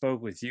since I spoke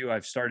with you,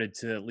 I've started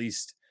to at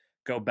least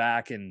go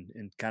back and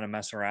kind of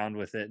mess around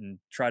with it and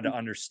try to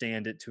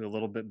understand it to a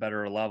little bit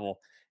better level.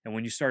 And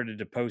when you started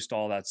to post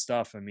all that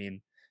stuff, I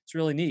mean, it's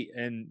really neat,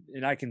 and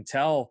I can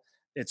tell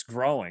it's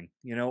growing,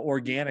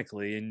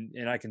 organically,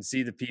 and I can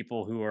see the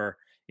people who are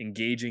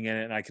engaging in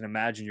it, and I can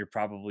imagine you're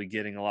probably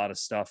getting a lot of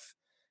stuff,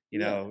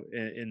 Yeah,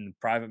 in the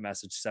private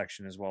message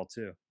section as well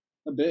too.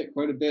 a bit,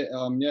 quite a bit.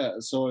 Yeah.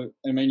 So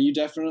I mean, you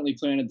definitely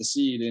planted the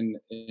seed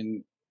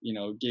and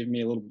gave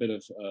me a little bit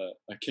of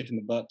a kick in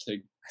the butt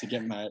to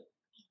get my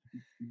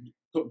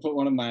put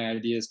one of my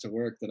ideas to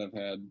work that I've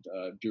had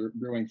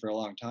brewing for a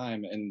long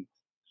time. And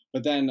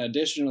but then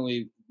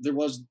additionally, there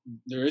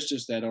is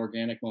just that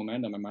organic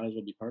momentum. I might as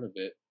well be part of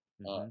it.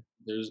 Uh,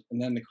 Mhm.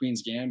 and then the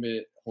Queen's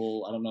Gambit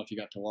whole. I don't know if you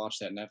got to watch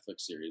that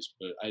Netflix series,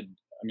 but I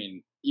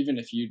mean, even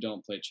if you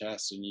don't play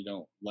chess and you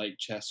don't like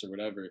chess or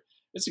whatever,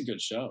 it's a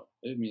good show.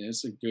 I mean,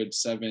 it's a good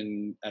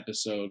 7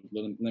 episode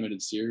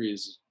limited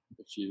series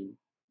if you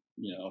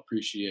know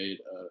appreciate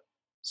a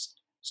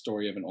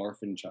story of an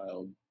orphan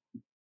child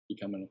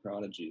becoming a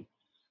prodigy.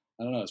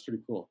 I don't know. It's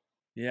pretty cool.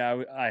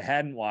 Yeah, I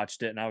hadn't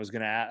watched it, and I was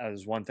gonna. That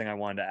was one thing I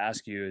wanted to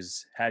ask you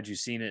is, had you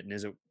seen it, and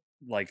is it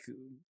like,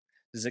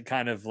 does it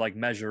kind of like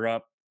measure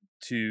up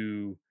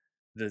to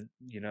the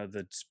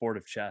sport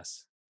of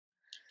chess?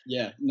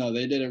 Yeah, no,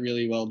 they did a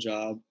really well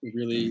job,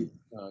 really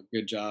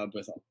good job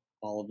with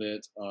all of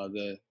it.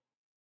 The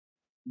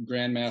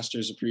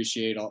grandmasters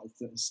appreciate all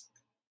this,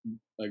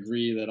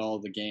 agree that all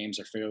the games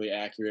are fairly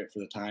accurate for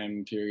the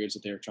time periods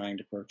that they were trying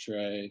to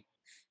portray,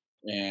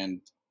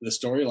 and the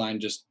storyline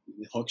just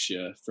hooks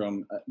you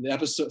from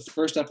the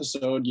first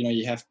episode. You know,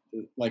 you have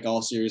like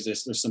all series,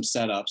 there's some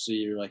setup, so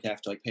you like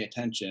have to like pay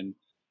attention.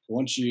 But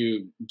once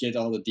you get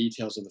all the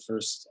details of the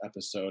first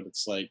episode,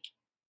 it's like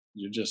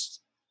you're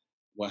just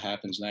what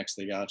happens next.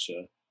 They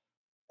gotcha.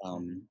 Mhm.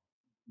 Um,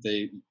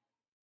 they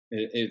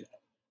it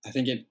I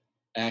think it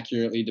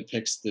accurately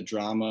depicts the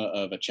drama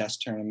of a chess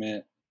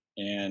tournament,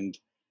 and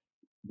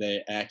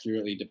they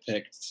accurately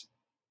depict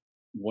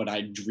what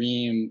I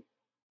dream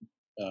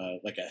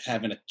like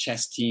having a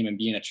chess team and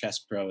being a chess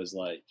pro is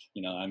like.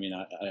 You know, I mean,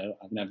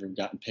 I've never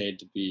gotten paid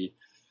to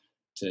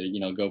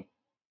go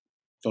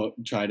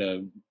try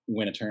to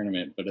win a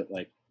tournament, but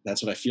like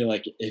that's what I feel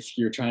like. If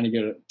you're trying to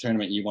get a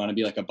tournament, you want to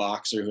be like a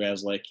boxer who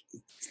has like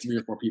 3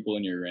 or 4 people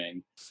in your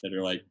ring that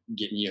are like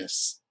getting you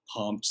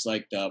pumped,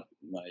 psyched up,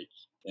 like,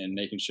 and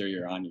making sure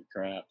you're on your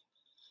crap.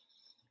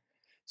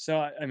 So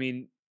I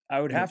mean,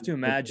 I would have to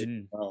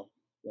imagine. Oh,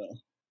 so,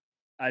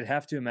 I'd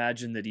have to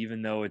imagine that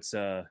even though it's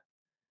an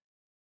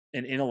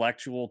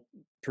intellectual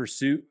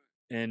pursuit,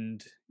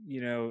 and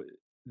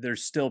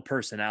there's still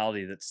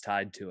personality that's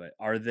tied to it.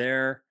 Are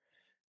there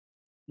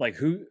like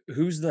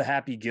who's the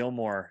Happy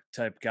Gilmore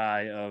type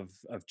guy of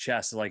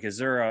chess? Like, is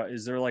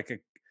there like a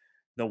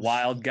the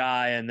wild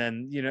guy, and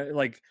then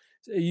like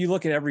you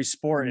look at every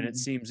sport, and it mm,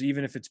 seems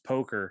even if it's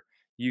poker,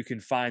 you can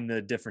find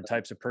the different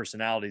types of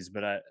personalities.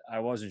 But I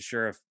wasn't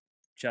sure if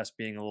chess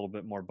being a little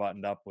bit more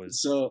buttoned up was.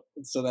 so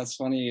that's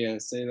funny you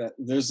say that.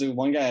 There's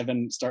one guy I've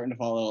been starting to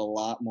follow a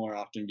lot more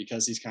often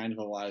because he's kind of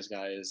a wise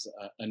guy. Is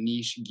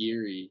Anish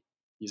Giri.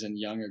 He's a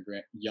younger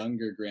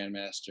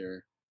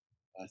grandmaster.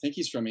 I think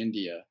he's from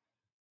India,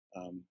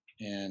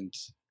 and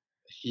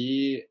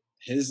he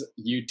his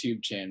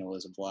YouTube channel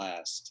is a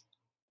blast.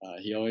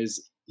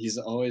 He's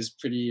always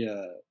pretty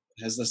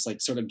has this like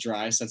sort of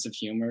dry sense of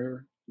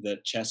humor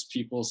that chess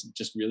people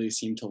just really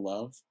seem to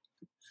love,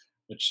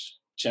 which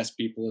chess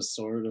people is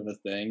sort of a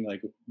thing.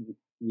 Like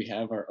we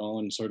have our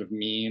own sort of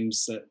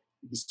memes that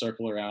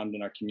circle around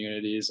in our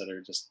communities that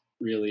are just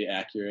really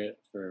accurate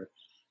for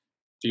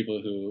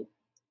people who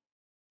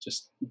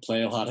just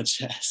play a lot of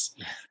chess.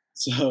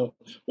 So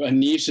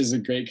Anish is a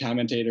great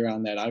commentator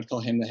on that. I would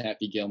call him the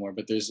Happy Gilmore,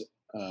 but there's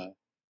uh,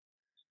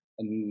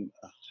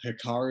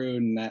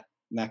 Hikaru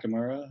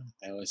Nakamura.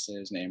 I always say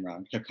his name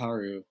wrong.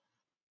 Hikaru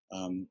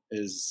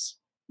is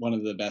one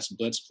of the best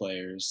blitz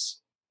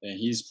players, and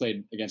he's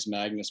played against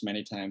Magnus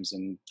many times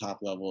in top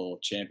level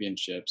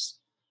championships.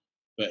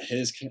 But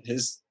his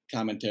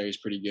commentary is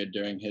pretty good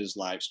during his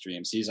live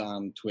streams. He's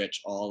on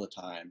Twitch all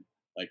the time,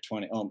 like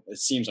 20. Oh, it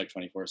seems like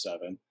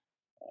 24/7.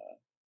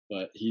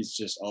 But he's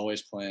just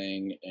always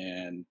playing,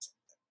 and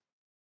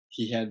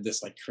he had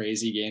this like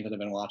crazy game that I've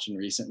been watching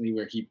recently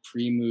where he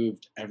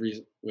pre-moved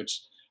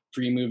which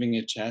pre-moving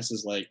a chess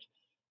is like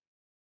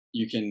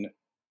you can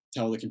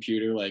tell the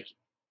computer like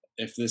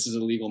if this is a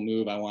legal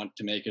move, I want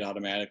to make it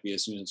automatically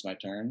as soon as it's my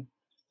turn.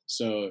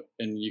 So,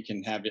 and you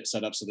can have it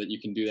set up so that you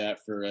can do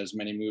that for as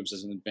many moves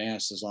as in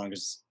advance, as long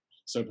as.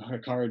 So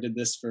Hikaru did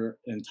this for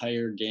an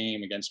entire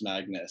game against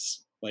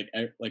Magnus,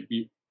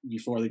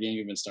 before the game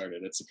even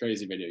started. It's a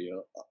crazy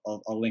video.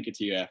 I'll link it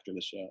to you after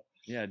the show.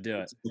 Yeah, do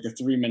it. It's like a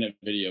 3 minute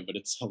video, but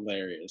it's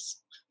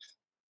hilarious.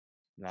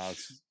 No,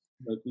 it's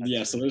But that's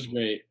yeah, so really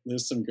cool.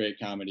 there's some great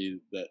comedy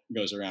that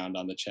goes around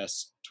on the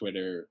chess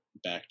Twitter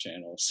back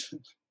channels.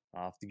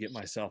 I'll have to get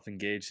myself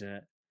engaged in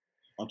it.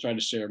 I'll try to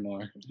share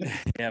more.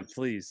 Yeah,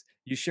 please.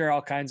 You share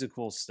all kinds of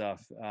cool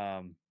stuff.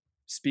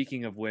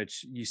 Speaking of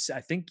which,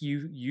 I think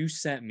you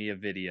sent me a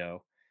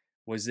video.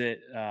 Was it?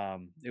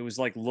 It was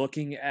like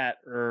looking at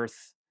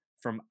Earth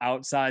from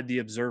outside the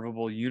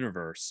observable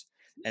universe,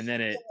 and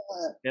then it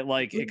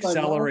like Blew my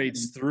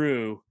accelerates mind.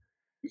 through.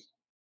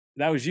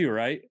 That was you,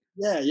 right?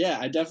 Yeah, yeah,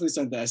 I definitely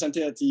sent that. I sent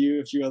that to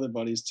you, a few other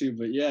buddies too.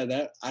 But yeah,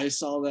 that I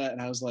saw that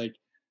and I was like,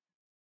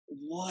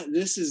 "What?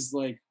 This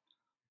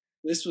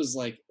was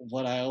like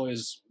what I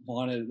always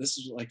wanted. This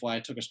is like why I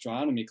took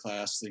astronomy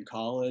class in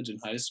college and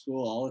high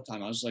school all the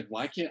time. I was like,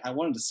 why can't I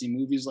wanted to see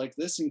movies like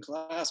this in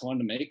class? I wanted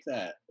to make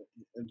that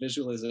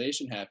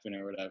visualization happen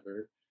or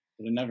whatever.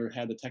 But I never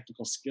had the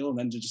technical skill. And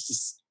then to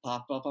just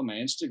pop up on my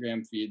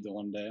Instagram feed the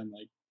one day, I'm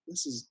like,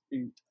 this is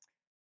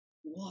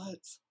What?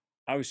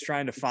 I was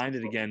trying to It's find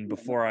it so again yeah,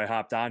 before I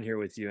hopped on here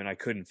with you, and I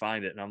couldn't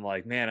find it. And I'm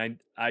like, man,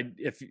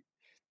 if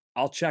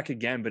I'll check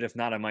again, but if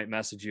not, I might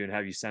message you and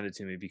have you send it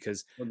to me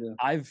because okay.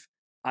 I've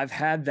I've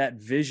had that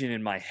vision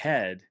in my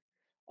head,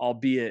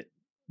 albeit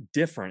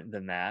different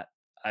than that.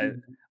 I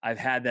Mhm. I've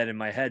had that in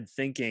my head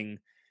thinking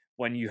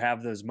when you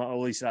have those at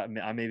least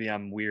maybe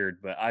I'm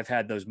weird, but I've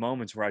had those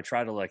moments where I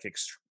try to like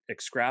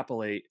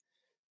extrapolate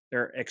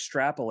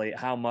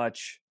how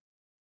much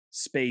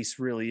space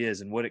really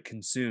is and what it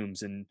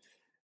consumes, and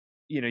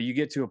you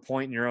get to a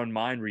point in your own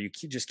mind where you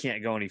just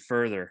can't go any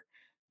further.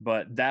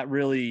 But that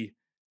really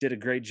did a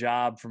great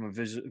job from a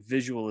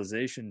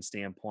visualization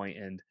standpoint,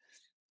 and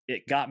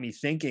it got me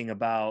thinking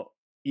about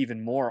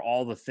even more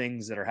all the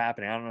things that are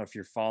happening. I don't know if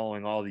you're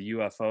following all the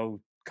UFO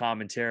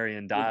commentary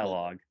and A bit.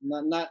 dialogue.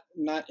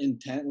 Not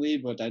intently,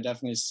 but I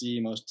definitely see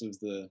most of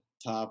the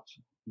top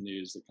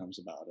news that comes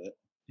about it.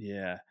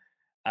 Yeah,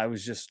 I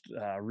was just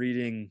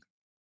reading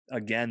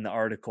again the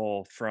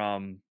article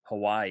from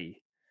Hawaii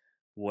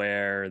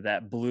where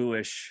that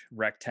bluish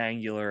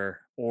rectangular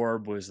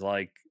orb was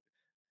like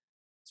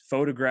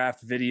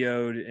photographed,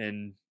 videoed,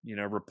 and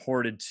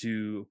reported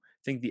to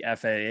I think the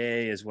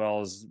FAA as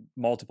well as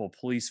multiple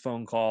police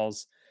phone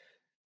calls,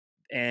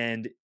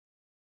 and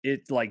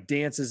it like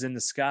dances in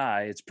the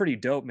sky. It's pretty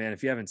dope, man.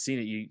 If you haven't seen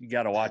it, you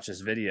got to I watch this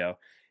haven't. video.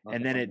 I'll have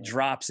And to then find it that.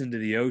 drops into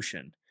the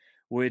ocean,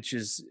 which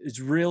is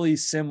really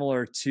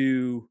similar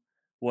to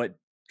what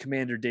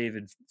Commander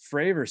David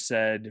Fravor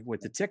said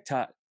with the Tic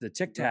Tac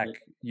Right.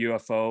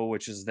 UFO,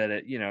 which is that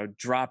it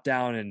dropped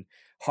down and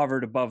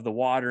hovered above the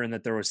water, and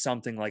that there was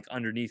something like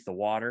underneath the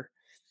water.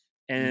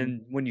 Mhm.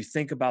 And when you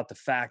think about the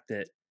fact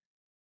that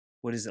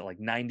what is it like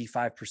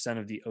 95%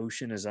 of the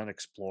ocean is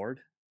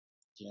unexplored.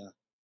 Yeah,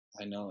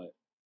 I know it.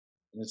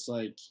 And it's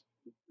like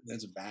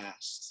that's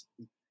vast.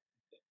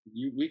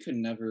 We could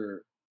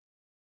never.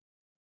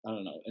 I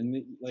don't know.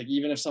 And like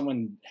even if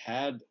someone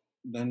had,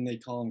 then they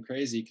call them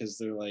crazy because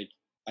they're like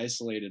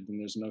isolated and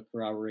there's no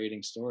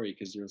corroborating story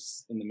because you're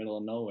in the middle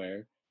of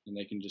nowhere and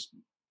they can just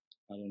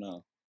I don't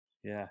know.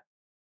 Yeah.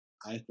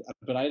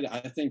 But I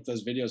think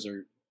those videos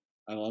are.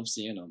 I love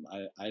seeing them.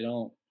 I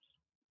don't.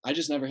 I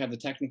just never have the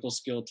technical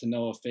skill to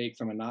know a fake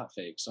from a not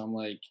fake. So I'm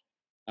like,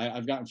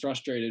 I've gotten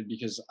frustrated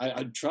because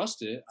I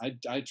trust it.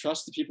 I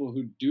trust the people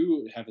who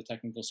do have the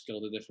technical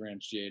skill to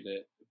differentiate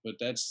it. But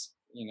that's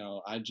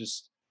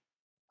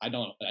I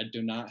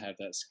do not have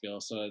that skill.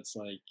 So it's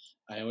like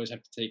I always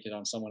have to take it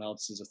on someone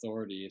else's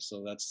authority.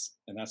 So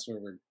that's where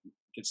we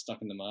get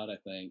stuck in the mud. I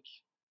think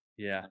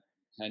Yeah.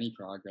 uh, any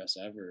progress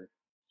ever.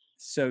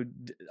 So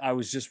I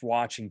was just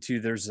watching too.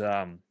 There's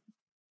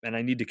and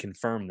I need to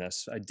confirm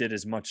this. I did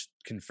as much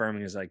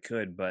confirming as I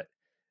could, but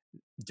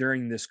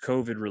during this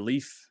COVID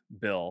relief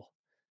bill,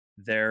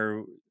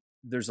 there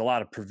there's a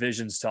lot of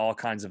provisions to all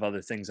kinds of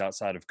other things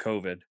outside of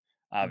COVID. Mhm.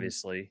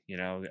 Obviously,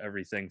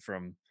 everything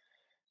from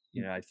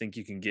I think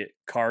you can get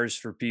cars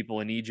for people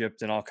in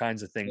Egypt and all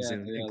kinds of things Yeah,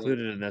 yeah.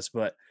 included in this.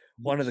 But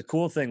one of the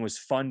cool thing was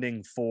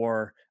funding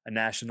for a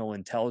national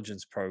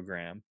intelligence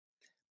program.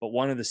 But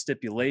one of the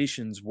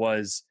stipulations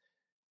was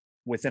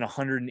within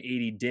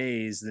 180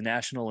 days, the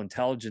National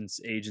Intelligence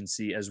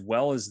Agency, as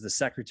well as the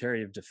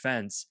Secretary of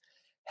Defense,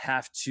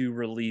 have to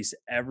release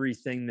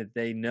everything that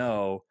they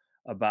know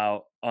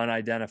about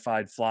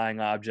unidentified flying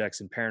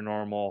objects and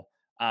paranormal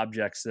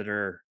objects that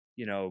are,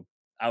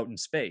 out in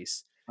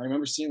space. I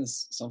remember seeing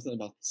something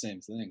about the same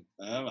thing.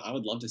 I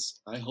would love to.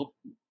 I hope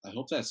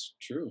that's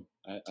true.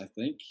 I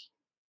think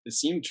it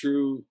seemed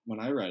true when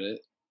I read it.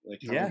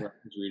 Like Yeah. however I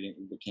was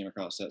reading, came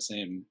across that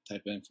same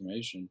type of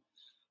information.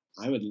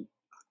 I would.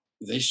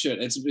 They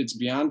should. It's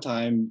beyond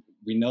time.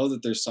 We know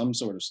that there's some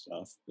sort of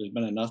stuff. There's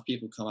been enough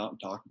people come out and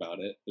talk about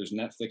it. There's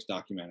Netflix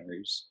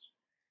documentaries.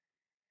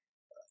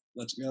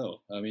 Let's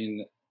go. I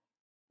mean,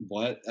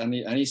 what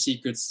any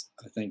secrets?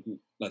 I think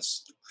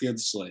let's clear the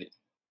slate.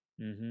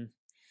 Hmm.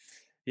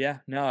 Yeah,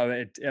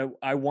 no,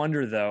 I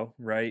wonder though,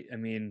 right? I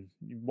mean,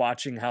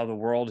 watching how the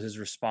world has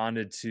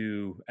responded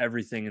to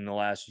everything in the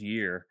last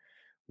year,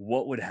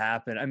 what would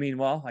happen? I mean,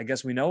 well, I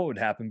guess we know what would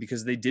happen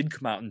because they did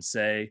come out and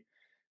say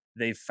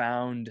they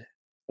found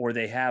or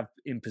they have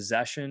in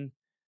possession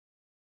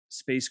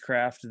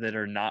spacecraft that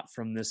are not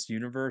from this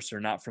universe or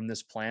not from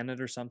this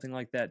planet or something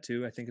like that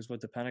too, I think is what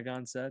the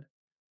Pentagon said.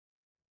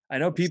 I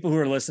know people who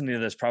are listening to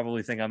this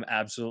probably think I'm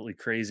absolutely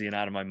crazy and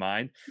out of my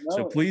mind.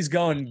 So No, please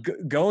go and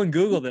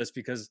Google this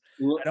because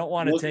I don't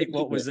want to look take into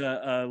what it. was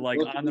a like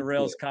Look on the into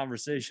rails it.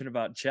 conversation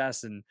about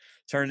chess and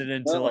turn it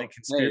into like No, hey,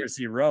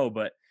 conspiracy row.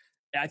 But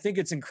I think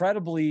it's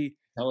incredibly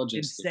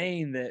intelligence thing.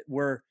 insane that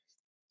we're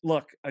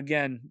look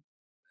again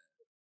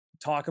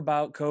talk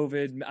about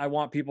COVID. I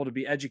want people to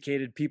be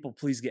educated. People,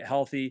 please get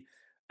healthy,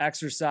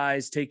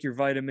 exercise, take your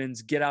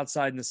vitamins, get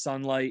outside in the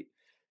sunlight.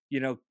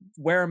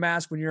 Wear a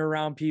mask when you're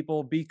around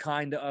people. Be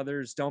kind to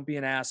others. Don't be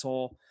an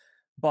asshole.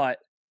 But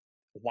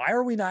why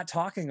are we not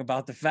talking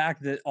about the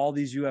fact that all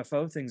these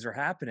UFO things are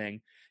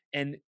happening?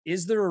 And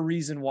is there a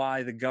reason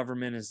why the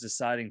government is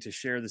deciding to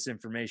share this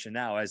information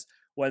now? As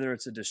whether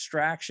it's a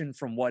distraction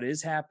from what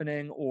is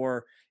happening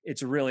or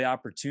it's a really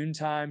opportune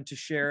time to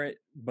share it.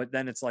 But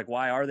then it's like,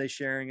 why are they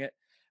sharing it?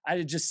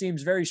 It just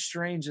seems very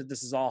strange that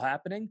this is all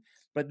happening.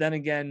 But then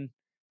again,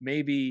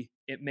 maybe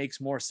it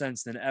makes more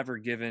sense than ever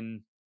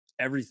given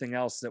everything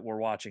else that we're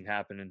watching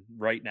happening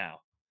right now.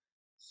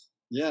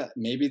 Yeah,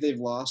 maybe they've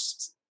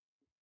lost,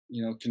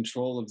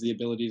 control of the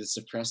ability to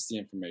suppress the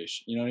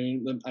information. You know what I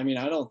mean? I mean,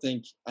 I don't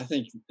think I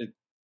think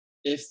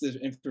if the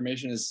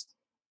information is,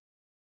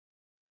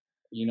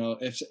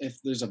 if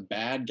there's a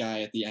bad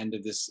guy at the end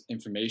of this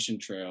information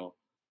trail,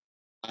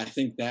 I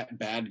think that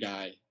bad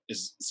guy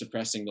is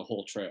suppressing the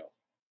whole trail,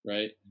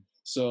 right?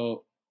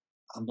 So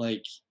I'm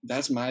like,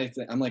 that's my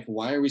thing. I'm like,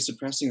 why are we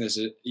suppressing this?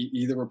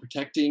 Either we're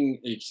protecting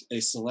a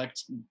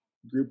select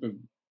group of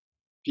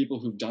people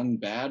who've done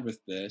bad with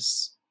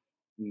this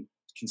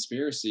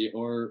conspiracy,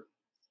 or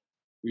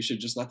we should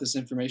just let this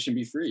information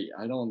be free.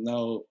 I don't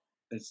know.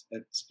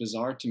 It's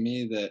bizarre to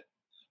me that,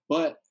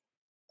 but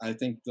I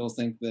think they'll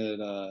think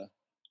that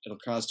it'll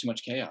cause too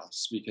much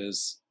chaos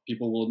because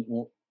people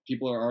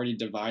are already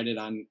divided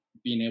on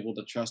being able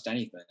to trust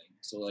anything.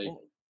 So like,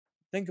 Well,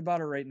 think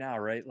about it right now,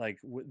 right? Like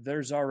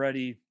there's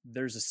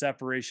a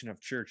separation of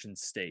church and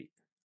state,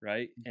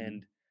 right? mhm,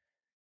 And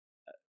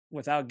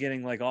without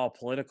getting like all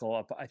political,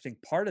 I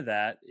think part of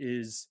that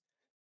is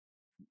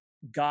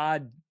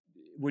God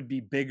would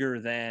be bigger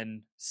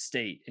than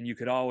state, and you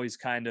could always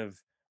kind of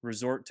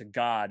resort to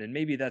God. And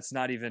maybe that's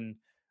not even,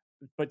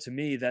 but to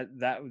me,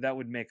 that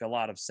would make a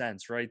lot of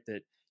sense, right?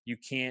 That you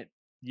can't,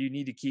 you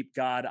need to keep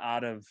God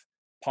out of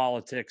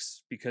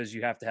politics because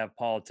you have to have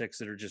politics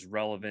that are just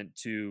relevant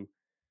to,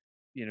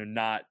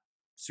 not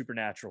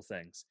supernatural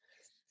things.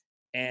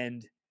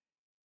 And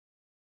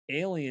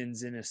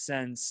aliens, in a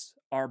sense,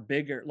 are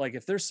bigger. Like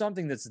if there's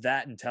something that's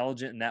that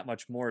intelligent and that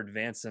much more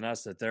advanced than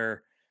us, that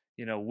they're,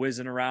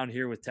 whizzing around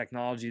here with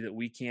technology that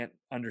we can't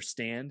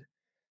understand,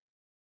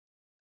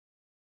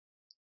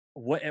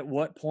 at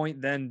what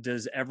point then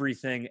does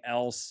everything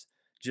else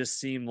just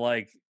seem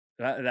like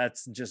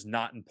that's just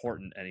not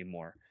important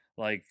anymore?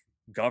 Like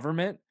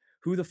government,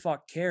 who the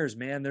fuck cares,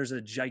 man? There's a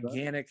right.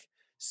 gigantic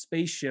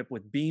spaceship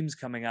with beams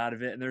coming out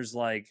of it, and there's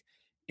like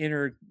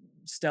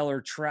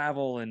interstellar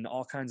travel and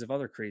all kinds of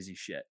other crazy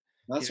shit.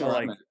 That's where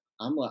I'm Like,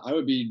 at. I'm like,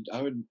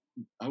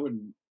 I would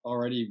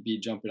already be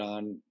jumping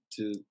on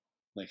to,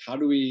 like, how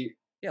do we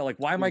yeah, like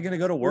why am I going to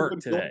go to work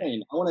today?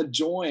 join? I want to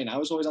join. I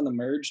was always on the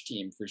merge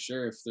team for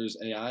sure. If there's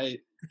AI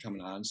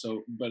coming on,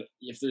 so but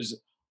if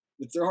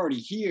they're already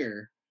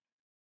here,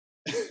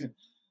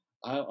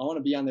 I want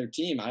to be on their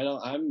team. I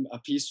don't. I'm a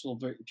peaceful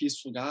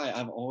guy.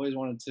 I've always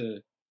wanted to,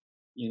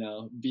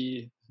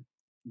 be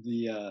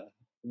the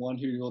one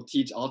who will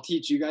teach. I'll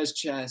teach you guys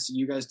chess.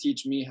 You guys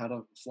teach me how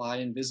to fly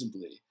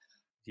invisibly.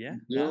 Yeah,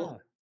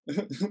 Deal?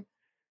 no,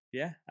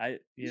 yeah,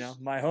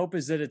 my hope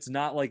is that it's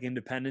not like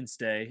Independence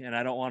Day, and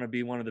I don't want to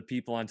be one of the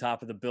people on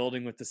top of the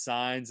building with the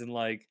signs, and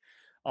like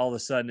all of a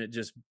sudden it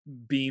just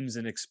beams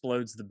and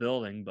explodes the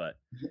building. But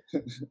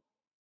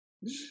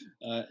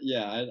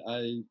Yeah,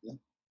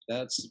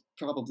 that's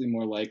probably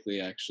more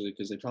likely actually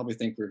because they probably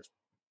think we're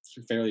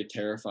fairly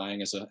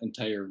terrifying as an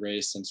entire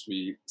race since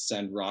we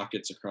send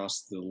rockets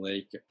across the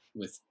lake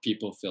with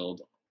people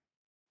filled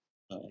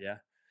uh, yeah,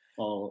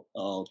 all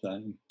the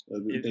time.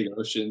 The it, big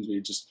oceans,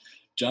 we just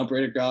jump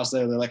right across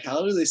there. They're like,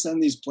 how do they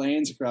send these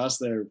planes across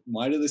there?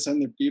 Why do they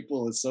send their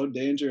people? It's so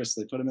dangerous.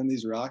 They put them in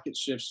these rocket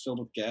ships filled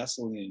with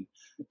gasoline.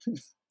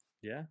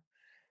 yeah.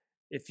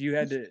 If you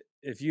had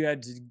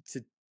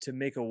to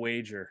make a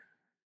wager,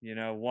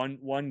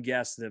 one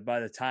guess that by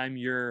the time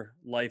your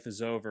life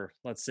is over,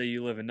 let's say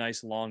you live a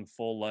nice long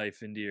full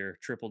life into your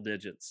triple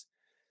digits,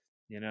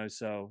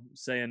 so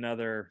say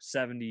another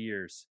 70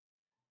 years,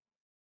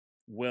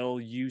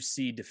 will you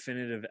see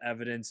definitive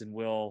evidence and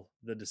will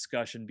the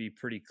discussion be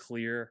pretty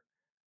clear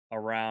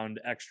around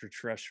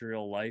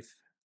extraterrestrial life?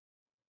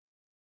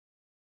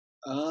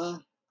 Uh,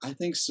 I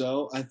think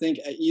so. I think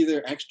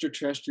either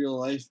extraterrestrial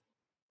life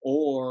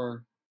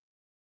or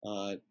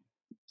uh,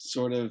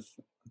 sort of,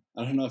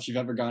 I don't know if you've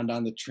ever gone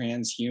down the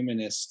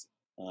transhumanist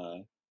uh,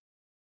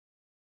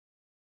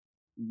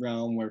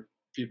 realm where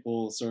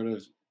people sort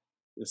of,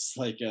 it's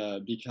like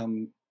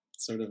become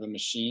sort of a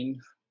machine.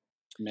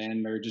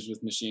 Man merges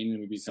with machine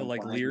and we So become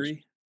like flying.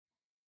 Leary.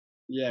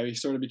 Yeah, we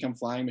sort of become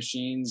flying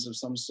machines of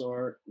some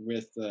sort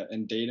with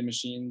and data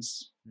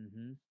machines,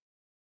 Mm-hmm.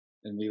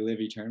 and we live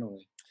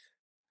eternally.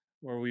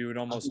 Where we would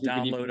I almost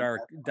think we could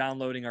even.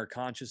 downloading our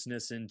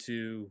consciousness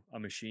into a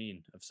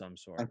machine of some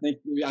sort. I think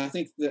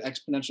the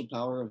exponential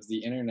power of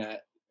the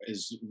internet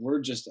is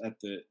we're just at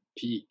the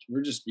peak.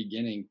 We're just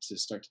beginning to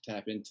start to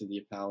tap into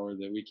the power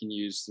that we can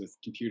use with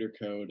computer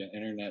code and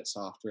internet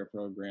software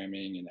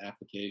programming and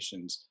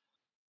applications.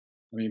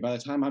 I mean, by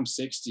the time I'm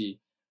 60,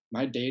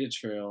 my data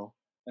trail,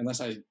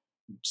 unless I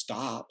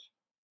stop,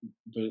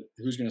 but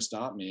who's going to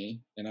stop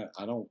me? And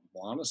I don't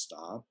want to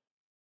stop.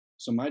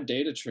 So my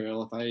data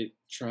trail, if I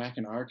track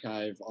and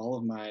archive all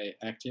of my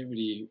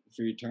activity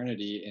for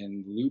eternity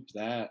and loop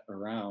that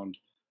around,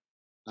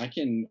 I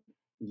can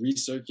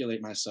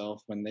recirculate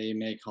myself when they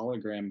make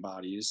hologram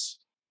bodies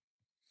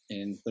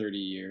in 30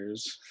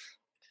 years.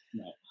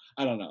 No,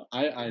 I don't know.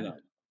 I Yeah.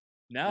 don't.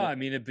 No, Uh, I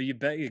mean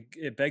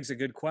it begs a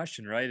good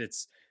question, right?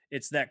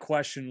 It's that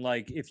question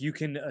like if you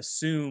can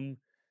assume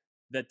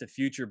that the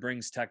future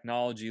brings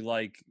technology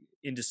like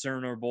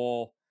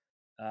indiscernible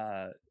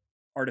uh,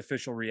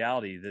 artificial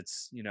reality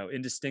that's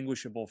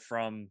indistinguishable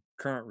from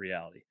current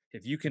reality.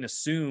 If you can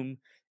assume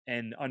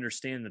and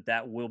understand that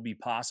that will be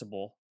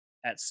possible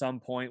at some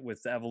point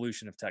with the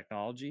evolution of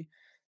technology,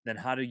 then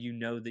how do you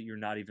know that you're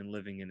not even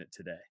living in it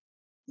today?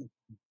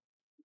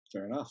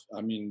 Fair enough.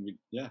 I mean,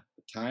 yeah,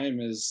 time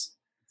is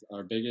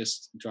our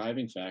biggest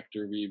driving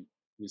factor. We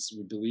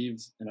believe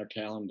in our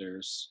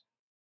calendars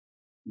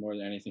more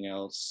than anything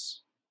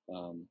else.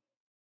 Um,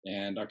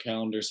 and our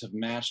calendars have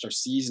matched our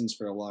seasons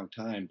for a long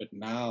time. But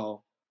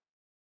now,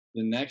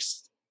 the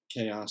next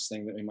chaos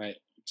thing that we might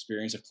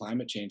experience if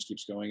climate change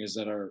keeps going is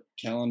that our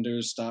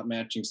calendars stop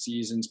matching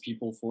seasons,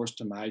 people forced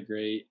to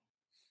migrate.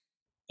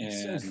 So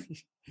And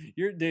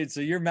you're dude, so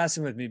you're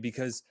messing with me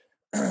because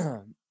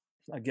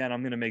again,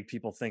 I'm gonna make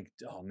people think,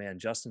 oh man,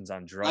 Justin's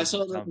on I drugs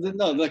or saw something.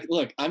 no,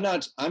 look, I'm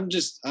not, I'm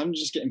just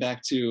getting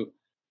back to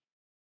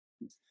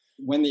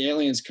when the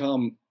aliens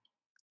come,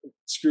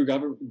 screw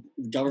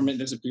government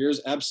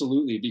disappears.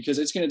 Absolutely, because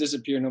it's going to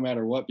disappear no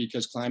matter what,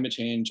 because climate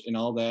change and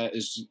all that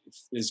is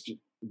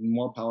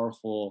more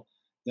powerful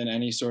than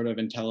any sort of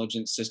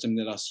intelligent system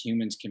that us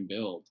humans can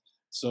build.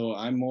 So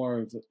I'm more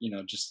of,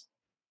 just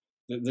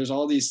there's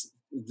all these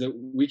that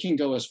we can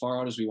go as far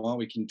out as we want.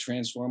 We can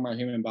transform our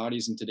human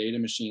bodies into data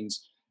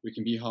machines. We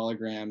can be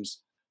holograms,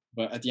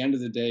 but at the end of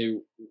the day,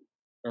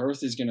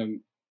 Earth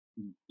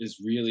is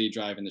really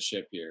driving the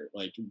ship here.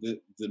 Like the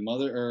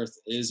Mother Earth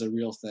is a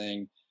real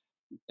thing,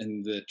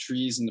 and the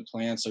trees and the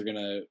plants are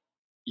gonna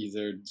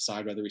either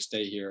decide whether we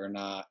stay here or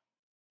not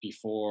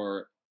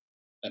before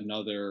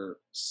another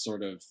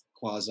sort of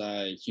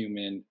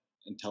quasi-human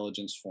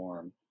intelligence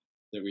form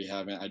that we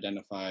haven't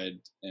identified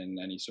in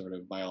any sort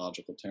of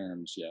biological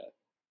terms yet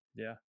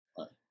Yeah.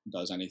 uh,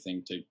 does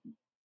anything to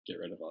get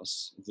rid of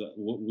us.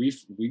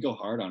 We go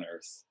hard on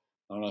Earth.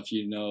 I don't know if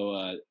you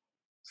know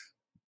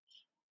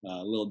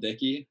Lil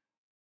Dicky,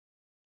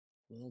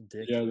 Little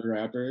the Dicky.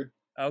 rapper.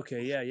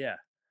 Okay, yeah, yeah.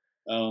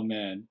 Oh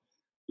man,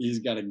 he's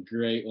got a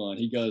great one.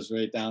 He goes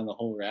right down the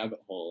whole rabbit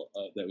hole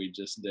that we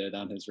just did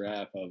on his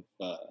rap of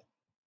uh,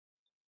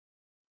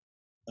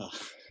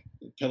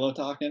 pillow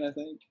talking. I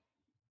think.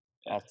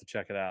 I'll Yeah, have to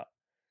check it out.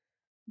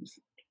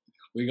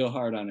 we go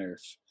hard on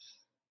Earth.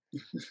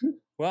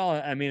 Well,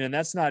 I mean, and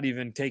that's not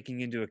even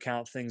taking into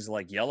account things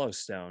like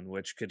Yellowstone,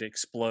 which could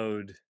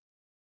explode,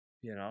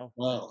 you know.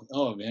 Well,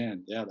 oh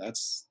man, yeah,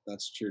 that's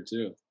true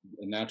too.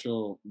 A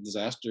natural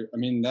disaster. I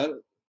mean that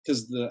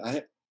because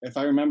if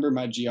I remember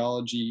my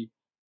geology,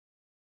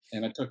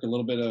 and I took a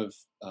little bit of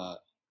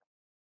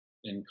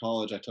in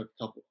college, I took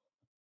a couple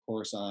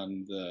course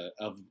on the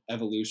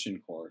evolution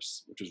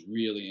course, which was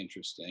really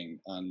interesting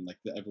on like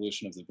the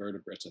evolution of the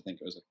vertebrates. I think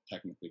it was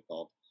technically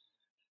called.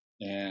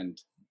 And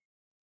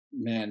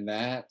man,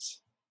 that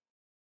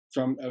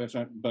from if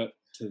I, but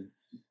to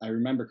I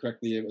remember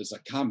correctly, it was a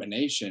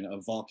combination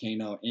of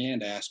volcano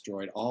and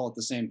asteroid all at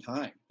the same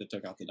time that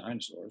took out the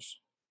dinosaurs.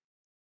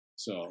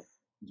 So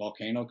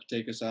volcano could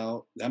take us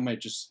out. That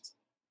might just,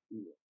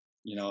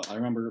 I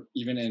remember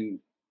even in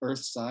Earth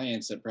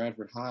science at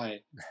Bradford High,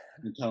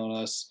 they're telling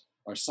us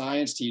our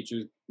science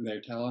teachers,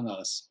 they're telling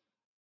us,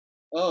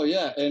 oh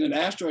yeah, and an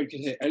asteroid could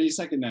hit any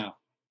second now.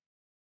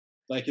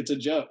 Like it's a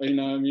joke, I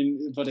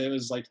mean, but it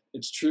was like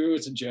it's true,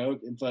 it's a joke,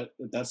 but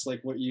that's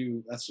like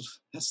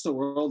that's the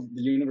world,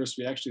 the universe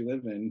we actually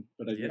live in.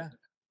 But I get Yeah.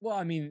 Well,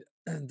 I mean,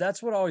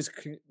 that's what always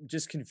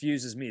just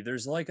confuses me.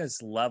 There's like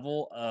this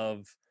level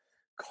of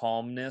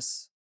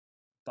calmness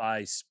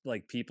by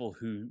like people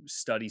who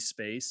study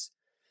space,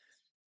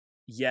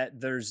 yet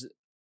there's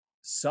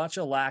such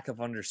a lack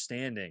of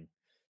understanding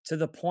to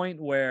the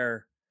point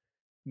where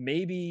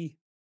maybe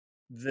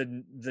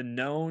the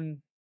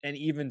known and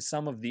even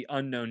some of the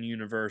unknown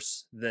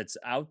universe that's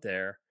out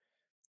there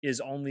is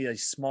only a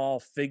small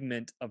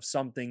figment of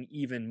something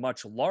even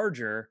much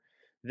larger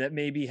that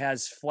maybe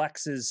has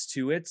flexes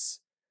to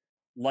its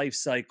life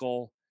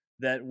cycle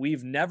that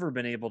we've never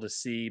been able to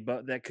see,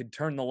 but that could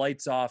turn the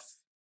lights off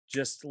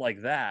just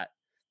like that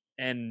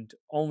and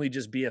only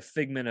just be a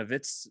figment of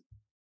its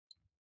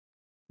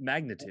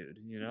magnitude,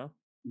 you know?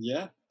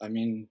 yeah, I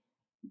mean,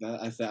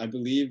 I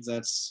believe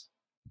that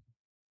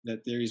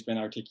theory's been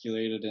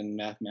articulated in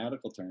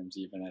mathematical terms,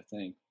 even I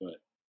think, but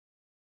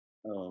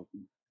oh,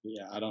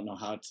 yeah, I don't know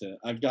how to.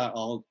 I've got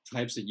all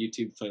types of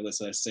YouTube playlists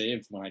that I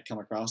save when I come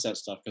across that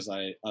stuff because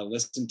I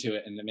listen to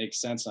it and it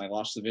makes sense. And I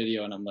watch the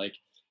video and I'm like,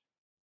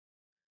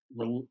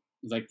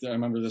 I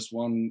remember this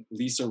one,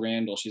 Lisa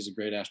Randall. She's a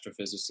great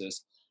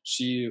astrophysicist.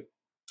 She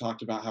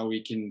talked about how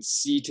we can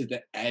see to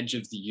the edge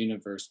of the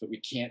universe, but we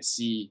can't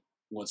see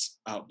what's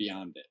out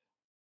beyond it.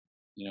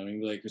 I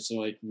mean, like so,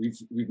 like we've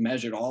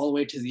measured all the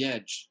way to the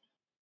edge.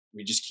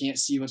 We just can't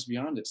see what's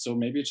beyond it. So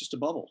maybe it's just a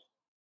bubble.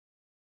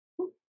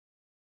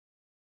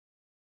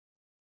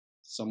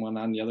 Someone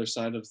on the other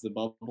side of the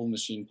bubble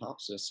machine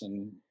pops us,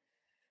 and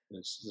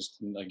it's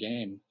just a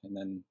game. And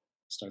then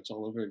starts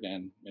all over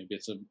again. Maybe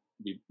it's a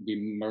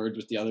we merge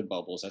with the other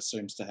bubbles. That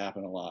seems to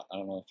happen a lot. I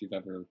don't know if you've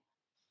ever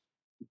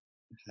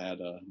had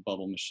a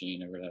bubble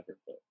machine or whatever,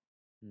 but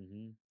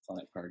Hmm. fun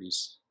at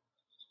parties.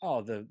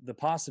 Oh, the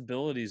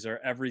possibilities are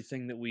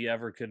everything that we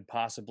ever could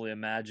possibly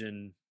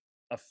imagine.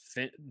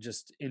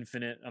 Just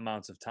infinite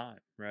amounts of time,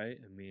 right?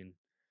 I mean,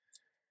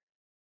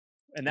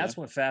 and Yeah. that's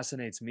what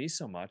fascinates me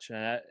so much.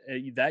 And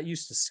that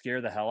used to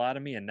scare the hell out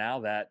of me, and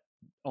now that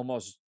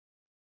almost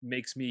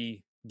makes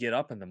me get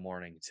up in the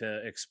morning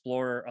to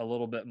explore a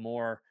little bit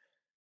more.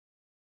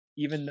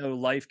 Even though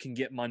life can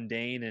get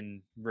mundane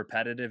and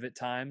repetitive at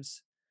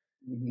times,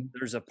 Hmm.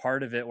 there's a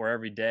part of it where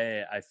every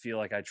day I feel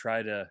like I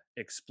try to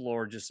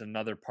explore just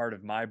another part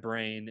of my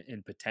brain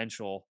and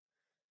potential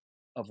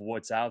of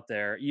what's out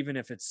there, even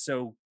if it's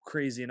so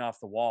crazy and off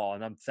the wall.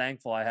 And I'm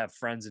thankful I have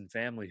friends and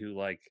family who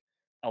like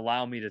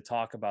allow me to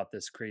talk about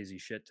this crazy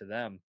shit to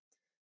them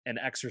and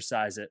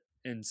exercise it.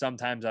 And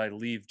sometimes I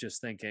leave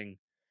just thinking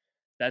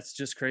that's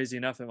just crazy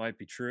enough. It might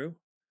be true.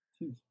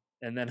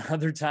 And then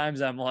other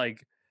times I'm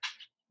like,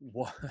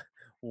 what,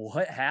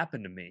 what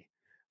happened to me?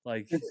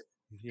 Like,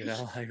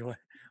 like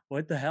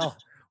what the hell?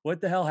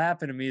 What the hell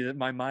happened to me that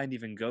my mind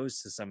even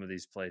goes to some of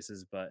these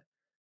places? But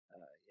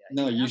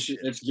No, yeah, you I'm should.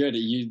 good. It's good.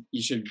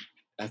 You should.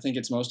 I think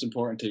it's most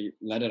important to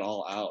let it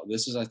all out.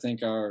 This is, I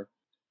think, our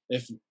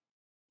if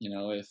you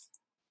know if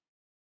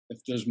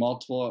there's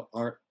multiple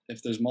art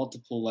if there's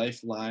multiple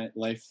life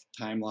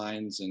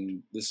timelines,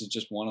 and this is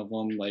just one of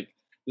them. Like,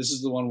 this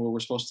is the one where we're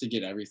supposed to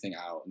get everything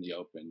out in the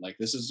open. Like,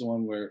 this is the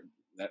one where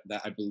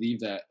that I believe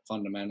that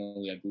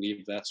fundamentally, I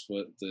believe that's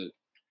what the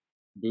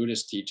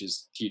Buddhist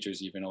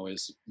teachers even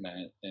always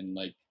meant, and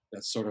like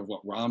that's sort of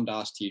what Ram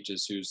Dass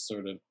teaches, who's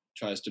sort of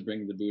tries to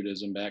bring the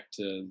Buddhism back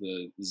to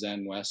the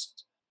Zen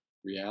West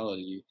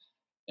reality.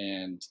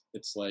 And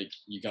it's like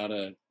you got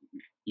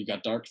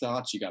dark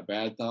thoughts, you got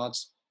bad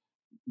thoughts,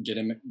 get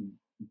them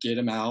get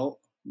them out,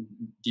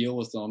 deal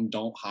with them,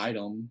 don't hide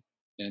them,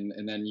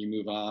 and then you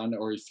move on.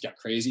 Or if you got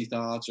crazy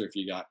thoughts, or if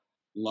you got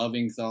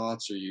loving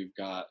thoughts, or you've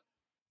got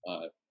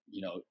uh,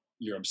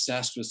 you're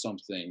obsessed with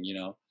something,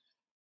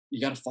 you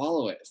got to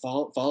follow it,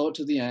 follow it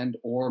to the end,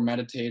 or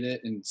meditate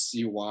it and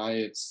see why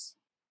it's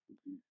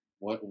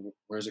what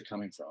where's it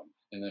coming from.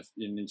 And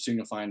soon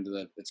you'll find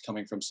that it's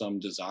coming from some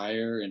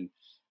desire. And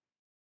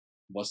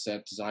what's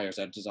that desire? Is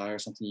that desire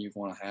something you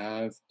want to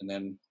have? And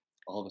then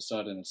all of a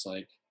sudden it's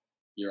like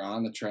you're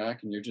on the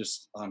track and you're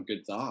just on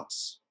good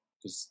thoughts,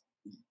 because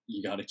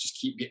you got to just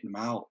keep getting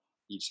them out.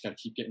 You just got to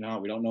keep getting them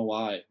out. We don't know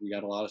why. We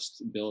got a lot of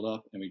build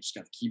up, and we just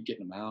got to keep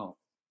getting them out,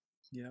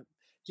 Yeah.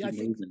 Yeah,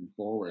 keep moving I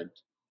forward.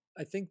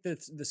 I think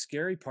that's the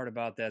scary part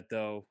about that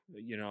though,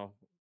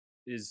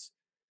 is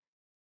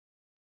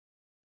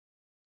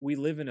we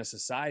live in a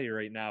society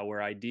right now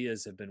where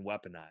ideas have been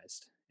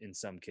weaponized in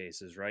some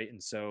cases, right?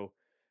 And so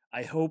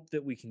I hope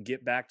that we can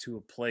get back to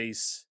a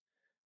place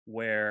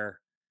where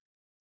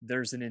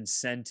there's an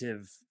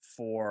incentive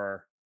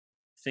for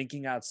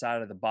thinking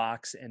outside of the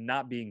box and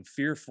not being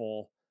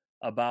fearful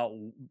about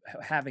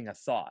having a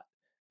thought,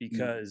 Mm,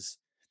 because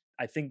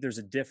I think there's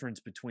a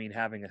difference between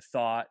having a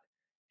thought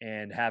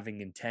and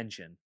having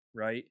intention,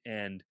 right?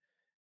 And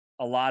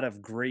a lot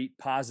of great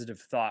positive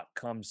thought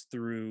comes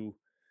through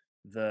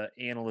the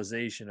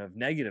analyzation of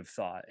negative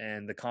thought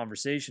and the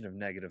conversation of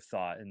negative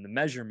thought and the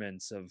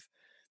measurements of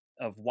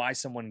why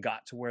someone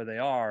got to where they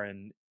are,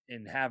 and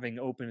having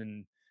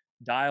open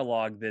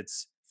dialogue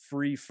that's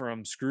free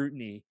from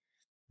scrutiny.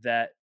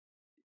 That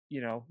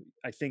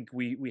I think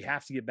we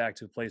have to get back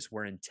to a place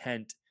where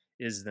intent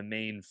is the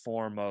main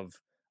form of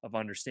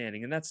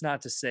understanding. And that's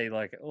not to say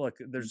like, look,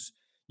 there's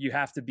you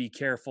have to be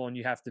careful and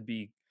you have to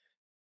be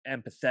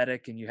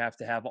empathetic and you have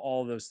to have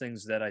all those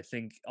things that I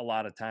think a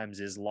lot of times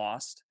is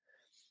lost.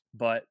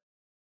 But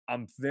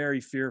I'm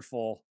very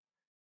fearful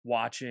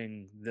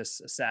watching this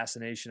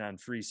assassination on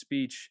free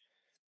speech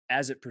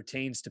as it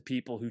pertains to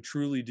people who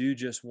truly do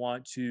just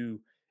want to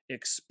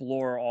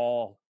explore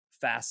all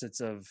facets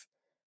of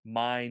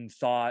mind,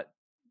 thought,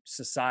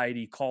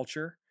 society,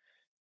 culture.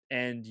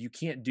 And you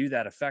can't do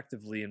that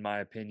effectively, in my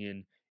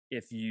opinion,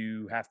 if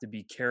you have to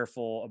be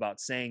careful about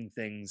saying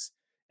things,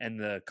 and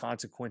the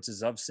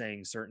consequences of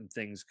saying certain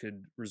things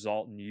could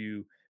result in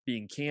you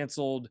being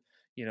canceled,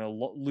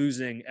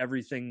 losing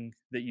everything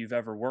that you've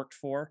ever worked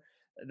for.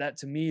 That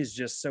to me is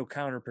just so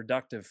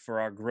counterproductive for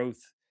our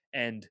growth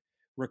and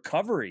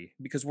recovery,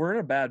 because we're in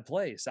a bad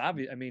place.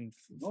 Obviously, I mean,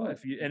 no,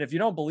 if you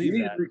don't believe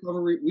that,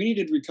 we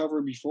needed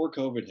recovery before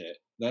COVID hit.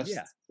 That's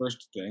yeah, the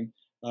first thing.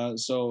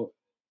 So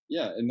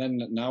yeah, and then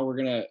now we're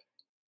gonna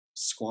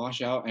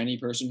squash out any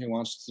person who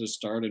wants to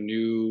start a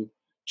new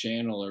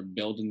channel or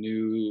build a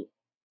new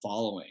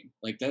following.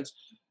 Like, that's,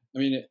 I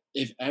mean,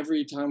 if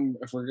every time,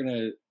 if we're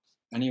gonna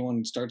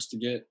anyone starts to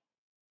get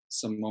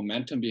some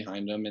momentum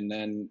behind them, and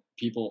then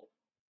people,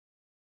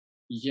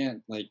 you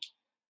can't, like,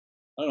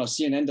 I don't know,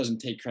 CNN doesn't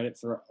take credit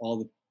for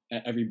all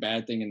every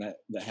bad thing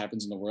that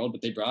happens in the world,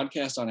 but they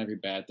broadcast on every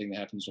bad thing that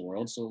happens in the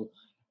world. So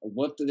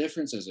what the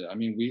difference is it? I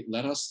mean, we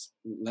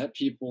let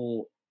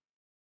people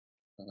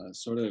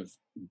sort of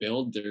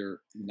build their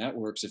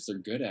networks if they're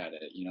good at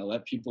it. You know,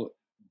 let people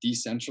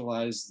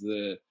decentralize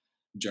the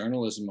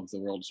journalism of the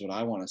world is what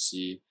I want to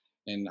see,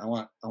 and I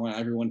want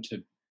everyone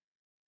to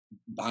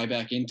buy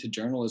back into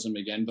journalism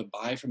again, but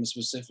buy from a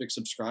specific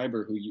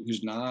subscriber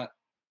who's not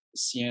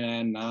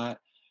CNN, not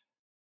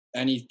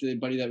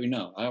anybody that we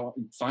know. I don't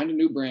find a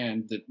new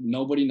brand that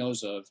nobody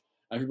knows of.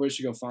 Everybody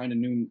should go find a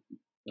new,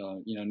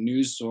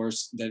 news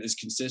source that is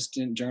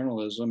consistent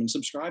journalism and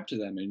subscribe to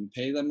them and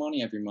pay them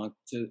money every month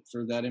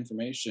for that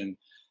information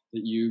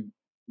that you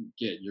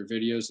get, your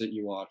videos that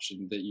you watch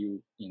and that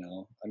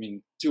I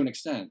mean, to an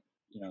extent,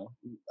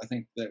 I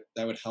think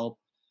that would help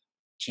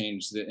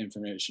change the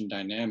information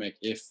dynamic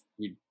if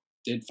we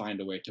did find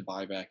a way to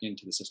buy back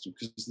into the system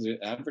because the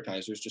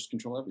advertisers just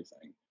control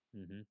everything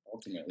Hmm.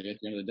 ultimately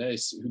at the end of the day.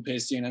 Who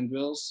pays CNN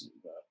bills?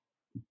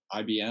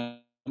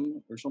 IBM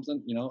or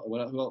something.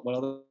 What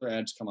other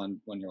ads come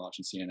on when you're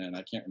watching CNN?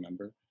 I can't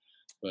remember,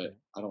 but Yeah.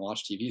 I don't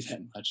watch TV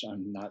that much.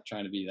 I'm not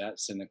trying to be that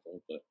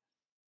cynical, but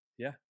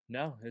Yeah.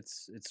 No,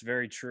 it's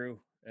very true.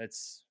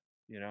 It's,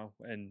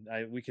 and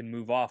we can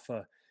move off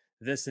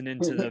this and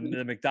into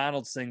the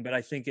McDonald's thing, but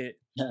I think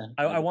yeah,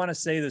 I want to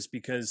say this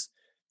because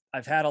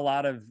I've had a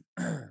lot of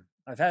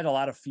I've had a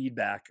lot of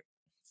feedback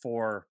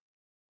for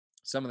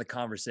some of the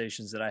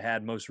conversations that I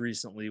had most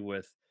recently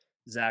with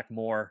Zach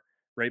Moore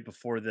right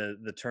before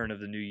the turn of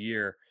the new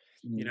year.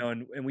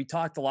 mm, And we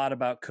talked a lot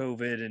about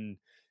COVID and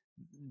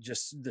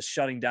just the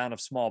shutting down of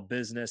small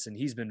business, and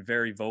he's been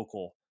very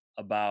vocal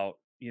about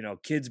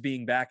kids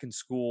being back in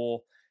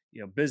school,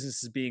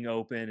 businesses being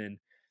open.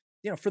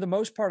 And for the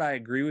most part, I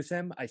agree with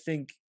him. I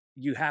think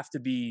you have to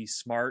be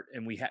smart,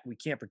 and we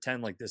can't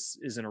pretend like this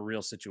isn't a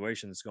real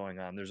situation that's going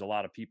on. There's a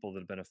lot of people that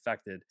have been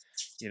affected,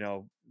 a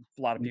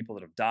lot of mm, people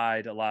that have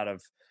died, a lot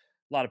of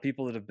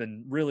people that have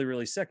been really,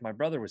 really sick. My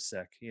brother was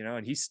sick,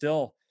 and he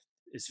still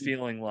is mm.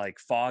 feeling like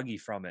foggy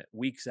from it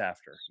weeks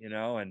after,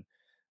 and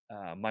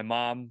my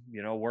mom,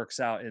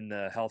 works out in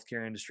the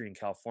healthcare industry in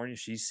California.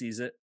 She sees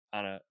it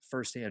on a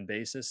firsthand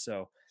basis,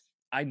 so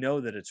I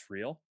know that it's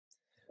real.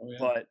 Oh yeah,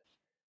 But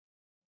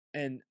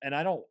and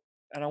I don't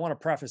and I want to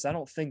preface, I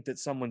don't think that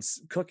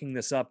someone's cooking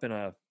this up in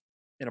a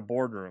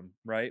boardroom,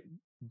 right?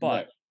 But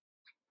right.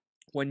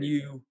 when Great.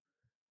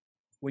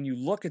 you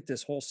look at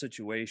this whole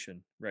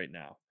situation right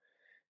now,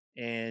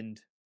 and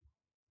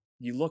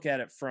you look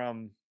at it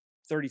from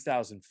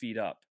 30,000 feet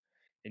up,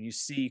 and you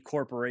see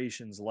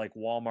corporations like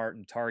Walmart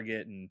and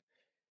Target and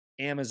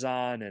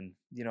Amazon and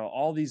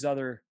all these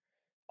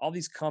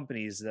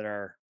companies that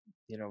are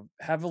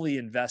heavily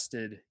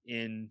invested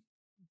in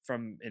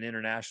from an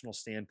international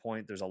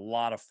standpoint. There's a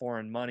lot of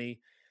foreign money,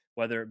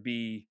 whether it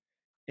be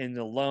in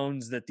the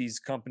loans that these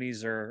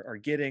companies are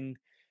getting.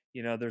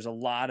 There's a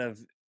lot of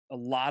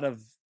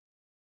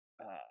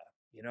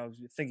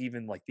think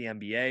even like the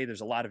NBA.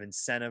 There's a lot of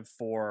incentive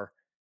for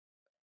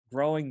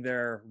growing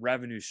their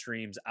revenue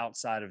streams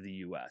outside of the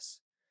U.S.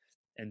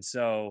 And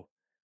so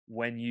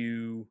when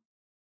you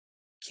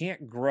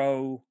can't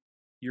grow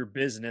your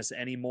business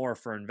anymore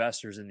for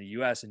investors in the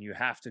US and you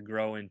have to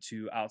grow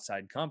into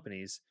outside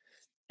companies,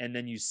 and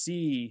then you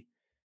see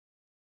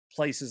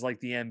places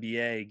like the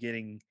NBA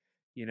getting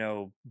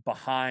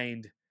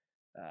behind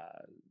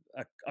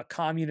a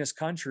communist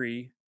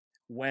country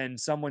when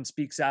someone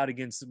speaks out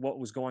against what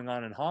was going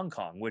on in Hong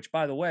Kong, which,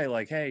 by the way,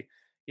 like, hey,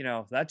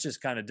 that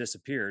just kind of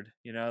disappeared.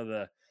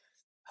 The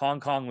Hong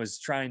Kong was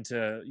trying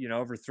to,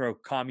 overthrow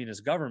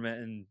communist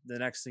government, and the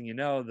next thing you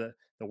know, the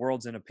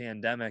world's in a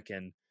pandemic,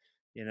 and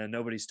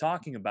nobody's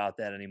talking about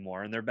that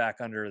anymore, and they're back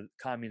under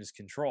communist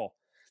control.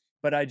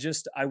 But I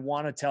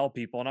want to tell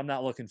people, and I'm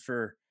not looking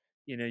for,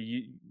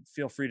 you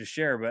feel free to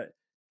share, but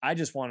I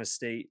just want to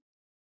state,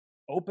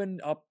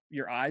 open up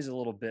your eyes a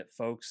little bit,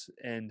 folks,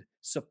 and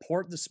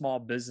support the small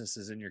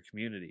businesses in your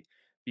community,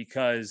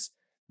 because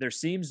there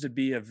seems to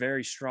be a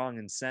very strong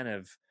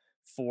incentive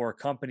for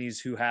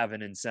companies who have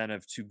an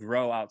incentive to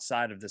grow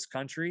outside of this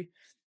country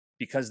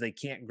because they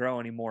can't grow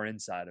anymore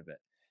inside of it.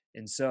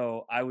 And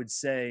so I would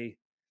say,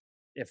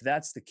 if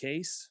that's the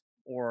case,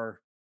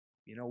 or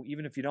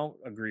even if you don't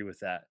agree with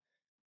that,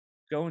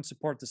 go and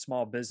support the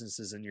small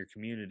businesses in your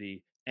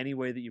community any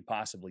way that you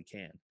possibly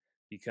can,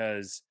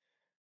 because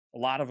a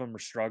lot of them are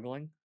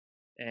struggling,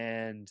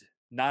 and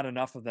not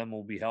enough of them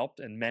will be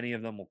helped, and many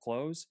of them will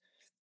close.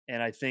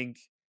 And I think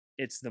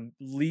it's the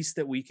least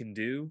that we can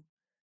do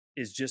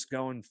is just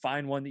go and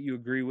find one that you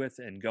agree with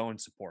and go and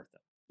support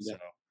them. Yeah, So,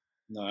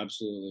 no,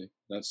 absolutely.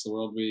 That's the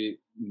world we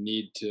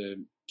need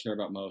to care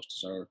about most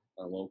is our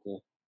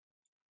local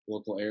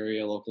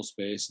area, local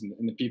space,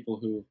 and the people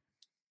who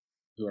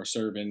are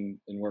serving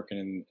and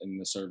working in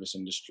the service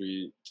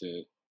industry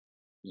to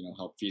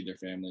help feed their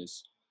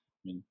families.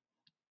 I mean,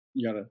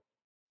 you gotta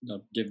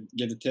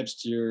give the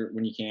tips to your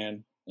when you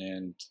can,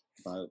 and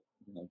buy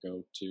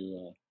go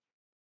to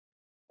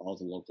all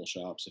the local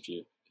shops if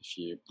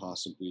you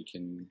possibly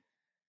can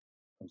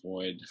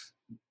avoid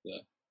the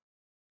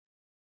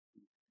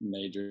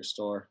major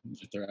store,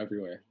 but they're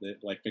everywhere.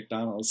 Like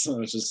McDonald's,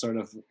 which is sort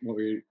of what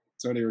we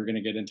sort of were going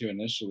to get into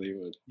initially.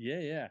 But yeah,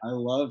 yeah. I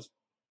love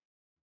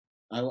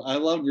I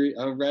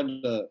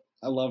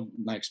love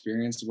my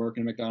experience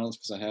working at McDonald's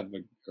because I have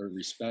a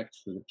respect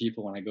for the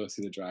people when I go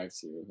through the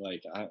drive-through.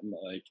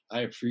 I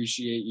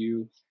appreciate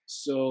you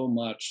so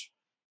much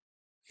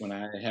when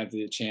I have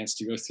the chance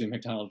to go through a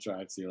McDonald's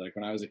drive-through. Like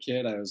when I was a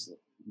kid, I was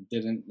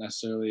didn't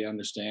necessarily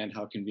understand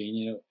how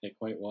convenient it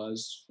quite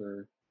was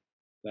for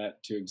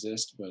that to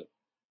exist, but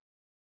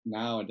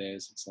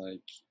nowadays it's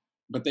like,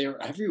 but they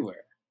are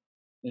everywhere.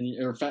 And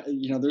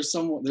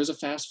there's a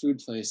fast food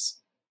place.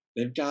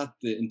 They've got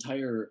the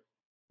entire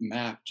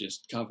map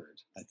just covered.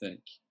 I think.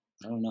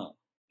 I don't know.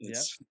 Yeah.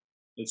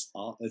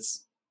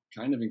 It's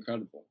kind of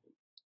incredible.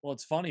 Well,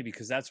 it's funny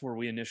because that's where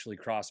we initially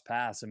crossed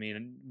paths. I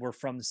mean, we're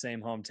from the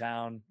same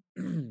hometown,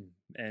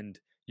 and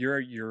you're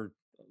a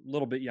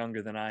little bit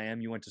younger than I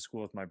am. You went to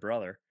school with my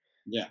brother,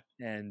 Yeah,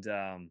 and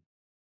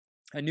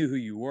I knew who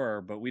you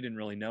were, but we didn't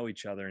really know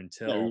each other yeah.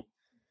 until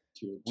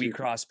we Two.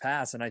 crossed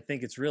paths. And I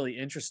think it's really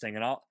interesting.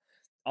 And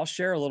I'll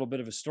share a little bit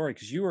of a story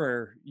because you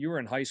were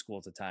in high school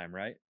at the time,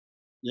 right?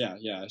 Yeah,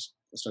 yeah. I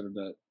started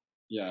that.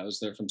 Yeah, I was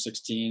there from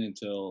 16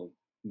 until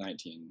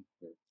 19.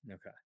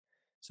 Okay.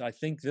 So I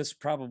think this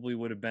probably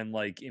would have been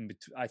like in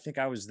between. I think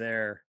I was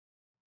there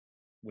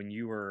when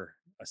you were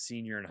a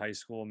senior in high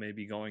school,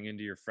 maybe going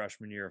into your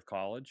freshman year of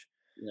college,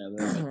 Yeah,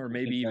 or I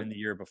maybe think even the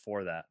year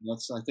before that.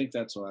 I think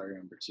that's what I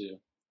remember too.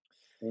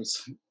 It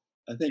was,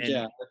 I think, And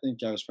yeah, I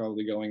think I was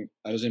probably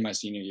I was in my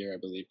senior year, I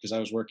believe, because I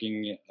was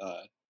working,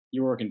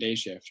 you were working day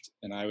shift,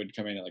 and I would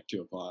come in at like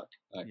 2 o'clock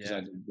because I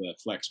yeah, did the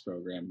flex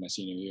program my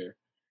senior year.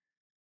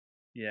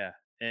 yeah,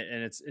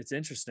 and it's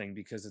interesting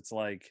because it's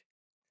like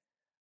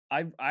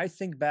I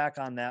think back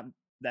on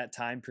that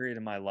time period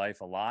in my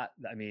life a lot.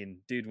 I mean,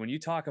 dude, when you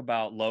talk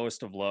about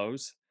lowest of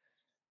lows,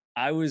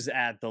 I was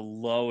at the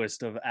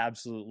lowest of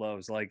absolute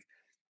lows. Like,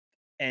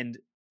 and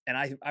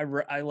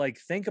I like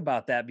think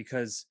about that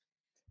because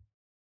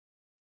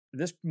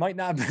this might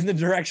not have been the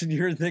direction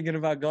you were thinking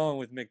about going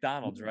with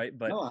McDonald's, right?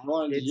 But No, I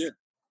wanted to it's hear.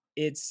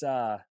 it's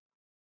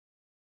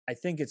I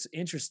think it's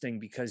interesting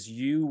because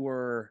you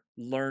were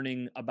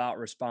learning about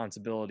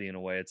responsibility in a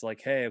way. It's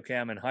like, hey, okay,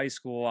 I'm in high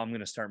school, I'm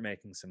going to start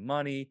making some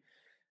money.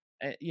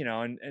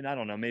 And I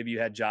don't know, maybe you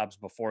had jobs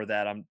before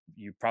that.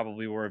 You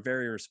probably were a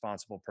very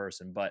responsible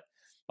person, but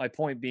my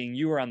point being,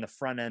 you were on the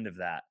front end of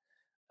that.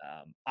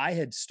 I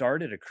had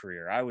started a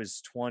career. I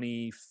was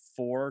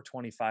 24,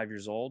 25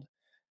 years old.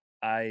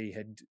 I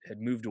had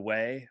moved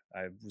away.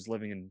 I was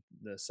living in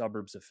the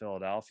suburbs of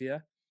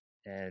Philadelphia,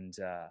 and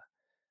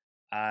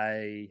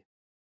I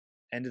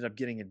ended up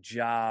getting a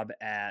job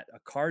at a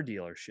car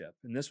dealership.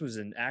 And this was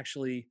in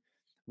actually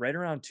right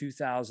around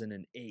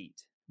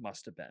 2008,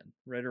 must have been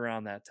right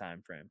around that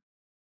time frame,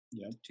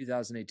 Yeah,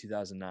 2008,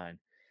 2009.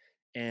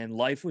 And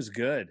life was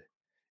good.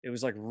 It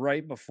was like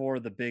right before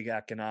the big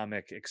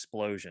economic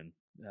explosion.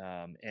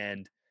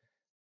 And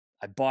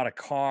I bought a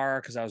car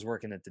because I was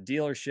working at the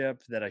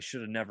dealership that I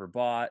should have never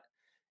bought,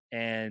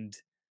 and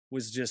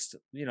was just,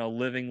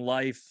 living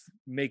life,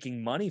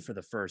 making money for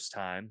the first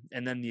time.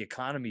 And then the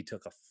economy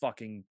took a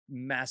fucking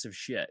massive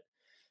shit.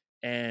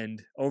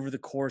 And over the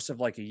course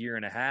of like a year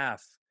and a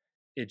half,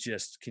 it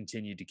just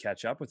continued to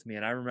catch up with me.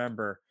 And I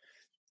remember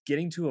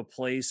getting to a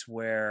place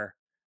where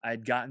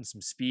I'd gotten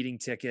some speeding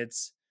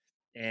tickets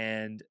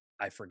and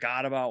I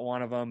forgot about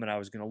one of them and I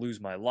was going to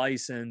lose my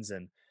license.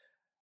 And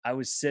I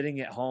was sitting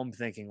at home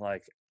thinking,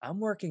 like,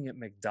 I'm working at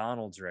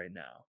McDonald's right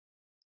now.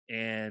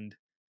 And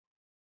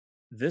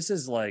this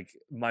is like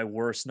my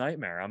worst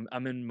nightmare.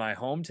 I'm in my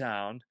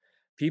hometown.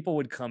 People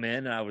would come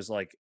in and I was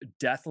like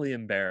deathly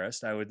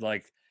embarrassed. I would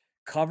like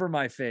cover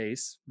my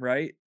face,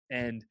 right?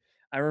 And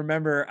I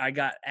remember I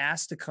got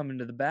asked to come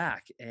into the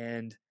back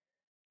and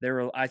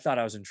I thought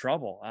I was in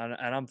trouble. And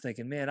I'm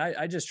thinking, man,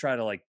 I just try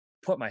to like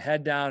put my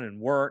head down and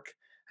work.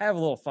 I have a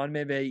little fun.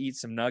 Maybe I eat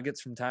some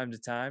nuggets from time to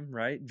time,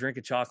 right? Drink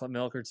a chocolate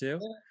milk or two.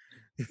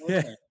 yeah,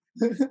 okay.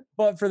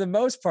 But for the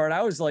most part,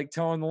 I was like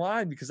towing the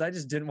line because I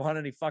just didn't want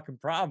any fucking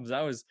problems.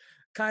 I was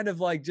kind of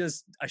like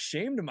just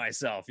ashamed of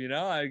myself,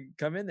 I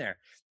come in there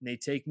and they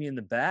take me in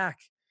the back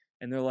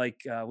and they're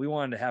like, we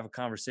wanted to have a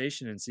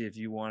conversation and see if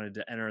you wanted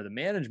to enter the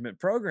management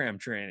program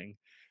training.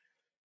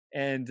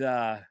 And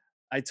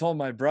I told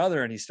my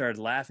brother and he started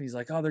laughing. He's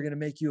like, oh, they're going to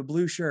make you a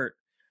blue shirt,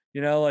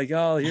 like,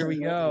 oh, here we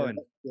go. Yeah, And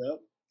yeah,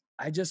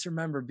 I just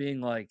remember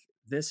being like,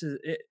 this is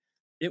it.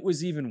 It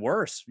was even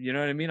worse. You know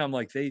what I mean? I'm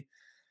like,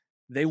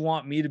 they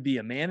want me to be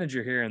a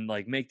manager here and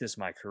like make this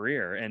my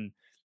career. And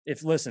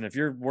if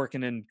you're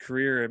working in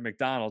career at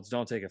McDonald's,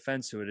 don't take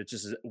offense to it. It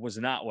just was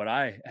not what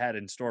I had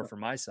in store for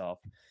myself.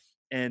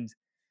 And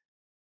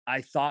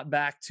I thought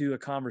back to a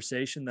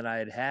conversation that I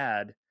had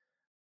had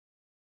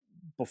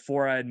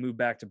before I had moved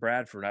back to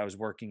Bradford. I was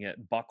working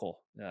at Buckle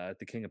at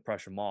the King of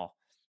Prussia Mall,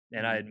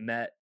 and I mhm, had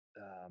met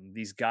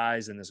these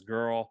guys and this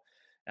girl.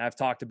 And I've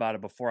talked about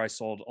it before. I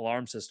sold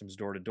alarm systems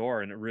door to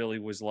door, and it really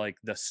was like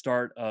the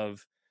start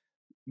of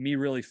me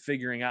really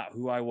figuring out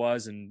who I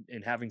was and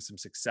having some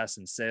success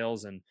in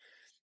sales. And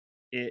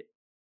it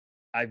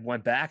I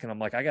went back and I'm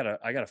like, I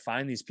gotta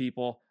find these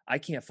people. I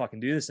can't fucking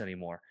do this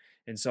anymore.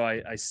 And so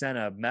I sent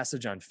a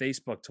message on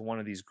Facebook to one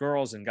of these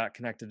girls and got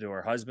connected to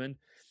her husband.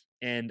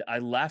 And I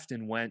left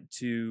and went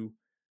to,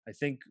 I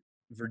think,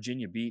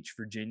 Virginia Beach,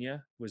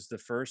 Virginia was the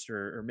first,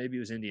 or maybe it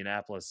was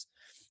Indianapolis,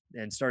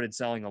 and started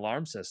selling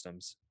alarm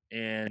systems.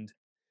 And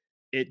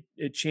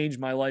it changed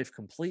my life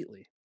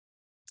completely.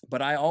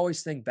 But I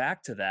always think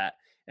back to that,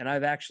 and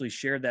I've actually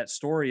shared that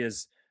story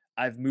as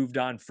I've moved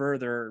on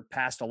further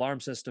past alarm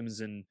systems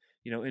and,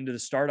 into the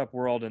startup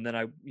world. And then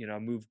I,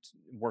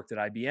 worked at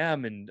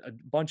IBM and a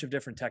bunch of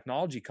different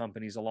technology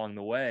companies along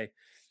the way.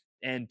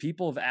 And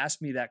people have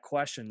asked me that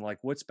question, like,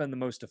 what's been the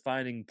most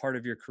defining part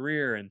of your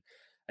career? And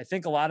I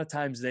think a lot of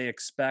times they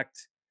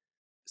expect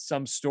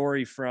some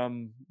story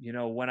from,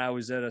 when I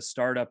was at a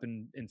startup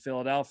in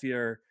Philadelphia,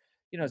 or,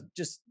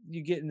 just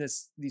you get in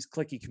these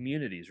clicky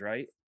communities,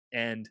 right?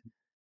 And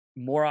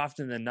more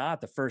often than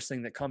not, the first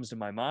thing that comes to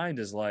my mind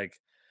is like,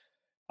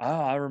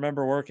 oh, I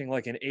remember working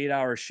like an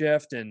 8-hour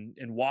shift and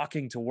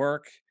walking to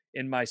work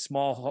in my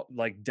small,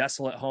 like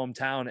desolate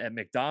hometown at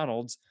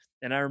McDonald's.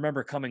 And I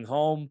remember coming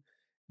home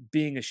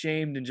being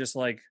ashamed and just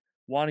like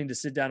wanting to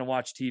sit down and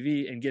watch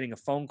TV and getting a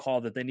phone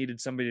call that they needed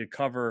somebody to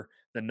cover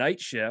the night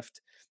shift.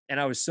 And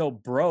I was so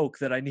broke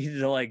that I needed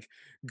to like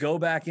go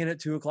back in at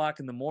 2 o'clock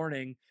in the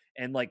morning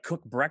and like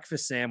cook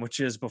breakfast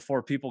sandwiches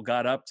before people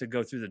got up to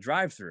go through the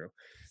drive through.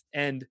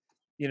 And,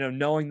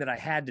 knowing that I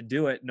had to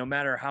do it, no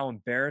matter how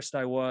embarrassed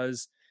I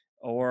was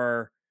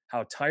or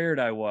how tired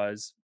I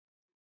was,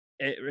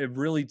 it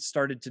really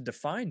started to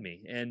define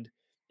me. And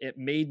it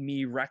made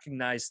me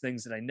recognize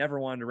things that I never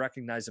wanted to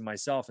recognize in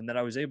myself, and that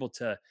I was able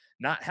to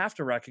not have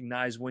to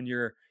recognize when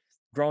you're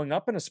growing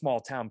up in a small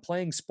town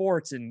playing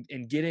sports and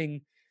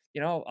getting,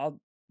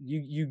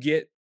 you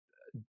get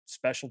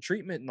special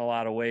treatment in a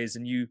lot of ways,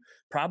 and you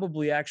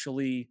probably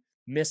actually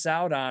miss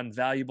out on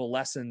valuable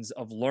lessons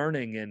of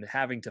learning and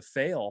having to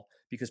fail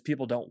because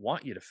people don't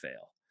want you to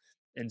fail.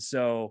 And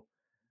so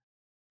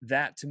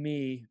that, to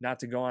me, not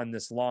to go on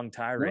this long No,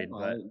 tirade,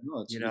 but no,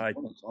 you it's know, your I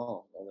point at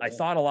all, by the I way.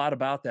 thought a lot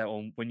about that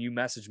when you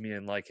messaged me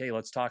and like, hey,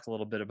 let's talk a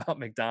little bit about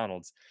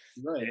McDonald's.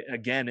 Right.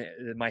 Again,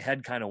 my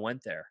head kind of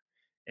went there,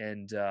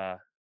 and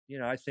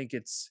I think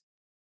it's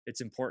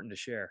important to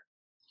share.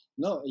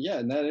 No, yeah,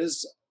 and that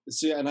is,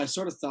 see, and I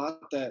sort of thought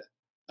that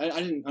I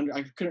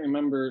couldn't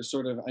remember,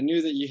 sort of, I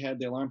knew that you had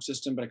the alarm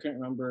system, but I couldn't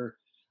remember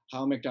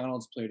how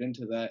McDonald's played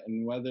into that,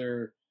 and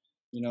whether,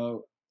 you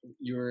know,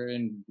 you were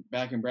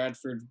back in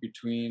Bradford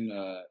between,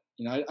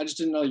 I just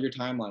didn't know your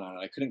timeline on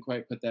it. I couldn't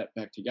quite put that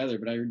back together,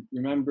 but I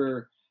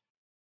remember,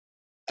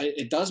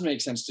 it does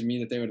make sense to me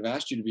that they would have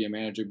asked you to be a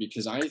manager,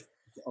 because I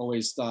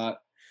always thought,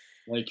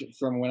 like,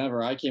 from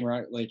whenever I came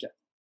around, like,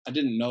 I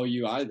didn't know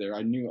you either.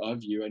 I knew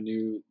of you. I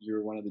knew you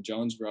were one of the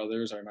Jones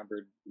brothers. I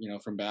remembered,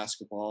 from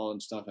basketball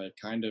and stuff. I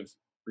kind of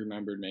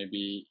remembered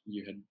maybe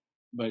you had,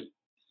 but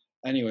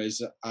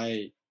anyways,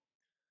 I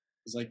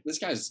was like, this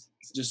guy's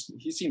just,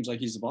 he seems like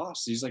he's the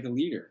boss. He's like a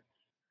leader.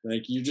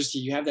 Like,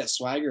 you have that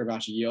swagger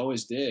about you. You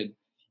always did,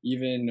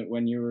 even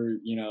when you were,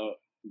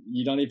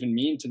 you don't even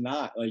mean to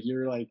not, like,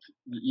 you're like,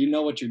 you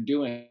know what you're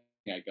doing.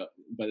 I go,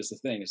 but it's the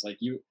thing. It's like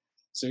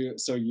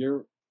so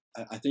you're,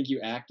 I think you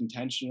act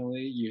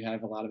intentionally. You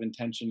have a lot of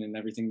intention in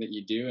everything that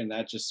you do, and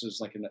that just is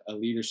like a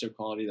leadership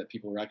quality that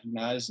people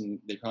recognize, and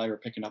they probably were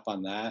picking up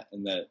on that,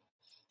 and that,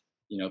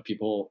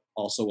 people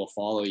also will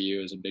follow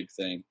you is a big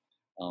thing.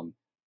 Um,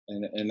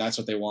 and that's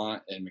what they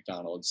want in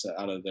McDonald's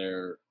out of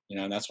their,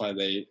 and that's why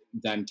they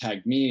then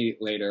tagged me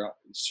later,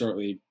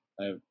 shortly,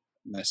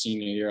 my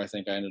senior year. I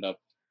think I ended up,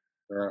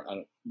 or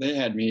they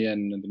had me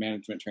in the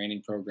management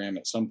training program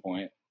at some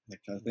point.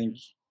 Like, I think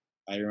Mhm.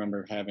 I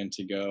remember having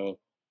to go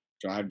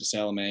drive to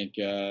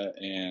Salamanca,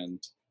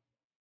 and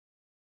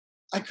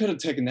I could have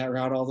taken that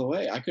route all the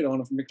way. I could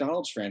own a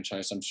McDonald's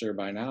franchise, I'm sure,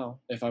 by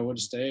now, if I would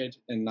have Mhm. stayed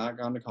and not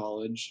gone to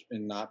college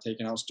and not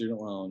taken out student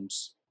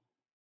loans.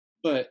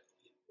 But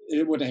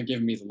it wouldn't have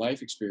given me the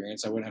life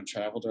experience. I wouldn't have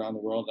traveled around the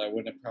world. I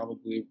wouldn't have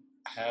probably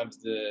have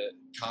the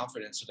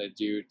confidence that I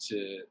do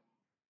to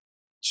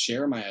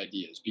share my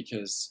ideas,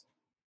 because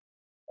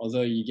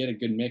although you get a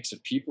good mix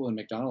of people in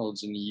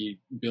McDonald's and you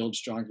build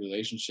strong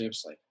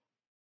relationships, like,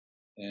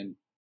 and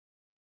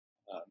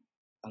um,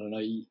 I don't know,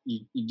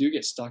 you do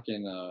get stuck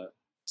in a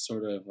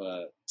sort of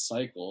a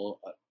cycle.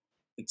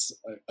 It's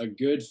a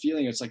good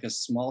feeling. It's like a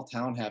small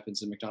town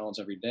happens in McDonald's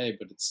every day,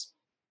 but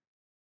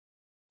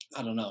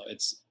I don't know.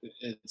 It's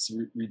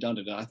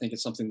redundant. I think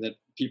it's something that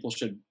people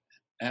should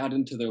add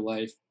into their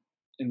life,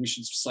 and we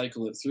should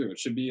cycle it through. It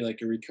should be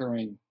like a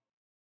recurring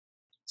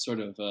sort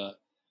of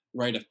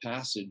rite of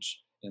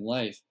passage in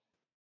life.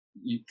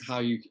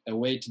 A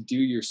way to do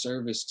your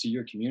service to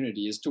your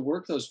community is to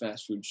work those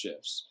fast food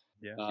shifts.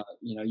 Yeah.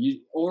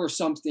 You or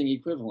something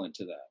equivalent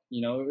to that.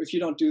 If you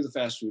don't do the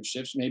fast food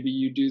shifts, maybe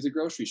you do the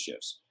grocery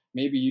shifts.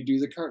 Maybe you do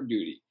the cart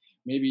duty.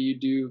 Maybe you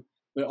do.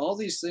 But all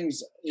these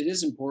things, it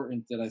is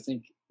important that I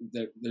think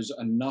that there's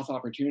enough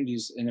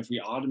opportunities, and if we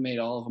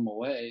automate all of them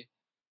away,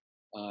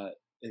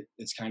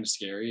 it's kind of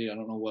scary. I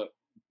don't know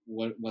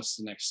what's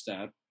the next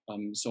step.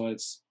 So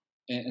it's,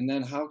 and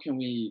then how can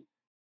we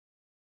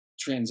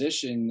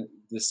transition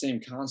the same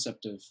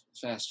concept of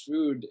fast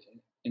food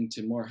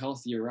into more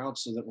healthier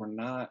routes so that we're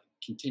not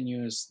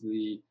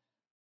continuously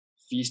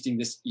feasting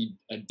this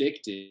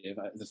addictive.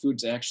 The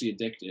food's actually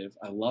addictive.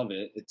 I love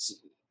it.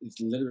 It's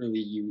literally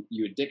you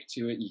addict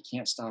to it. You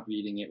can't stop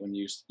eating it when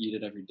you eat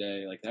it every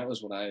day. Like that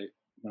was what I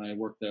when I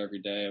worked there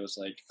every day. I was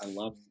like I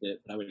loved it,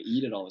 but I would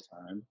eat it all the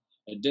time.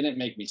 It didn't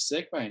make me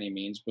sick by any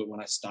means, but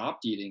when I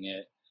stopped eating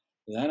it,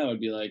 then I would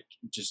be like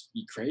just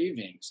be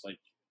cravings. Like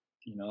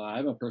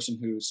I'm a person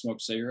who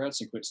smoked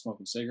cigarettes and quit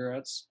smoking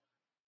cigarettes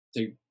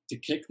to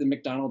kick the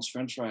McDonald's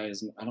French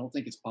fries. And I don't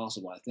think it's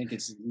possible. I think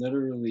it's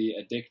literally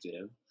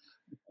addictive.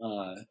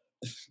 Uh,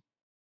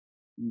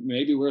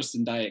 Maybe worse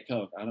than Diet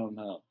Coke. I don't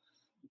know.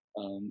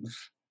 Um,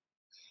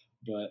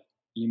 but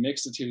you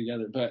mix the two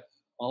together. But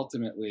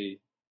ultimately,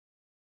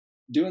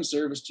 doing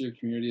service to your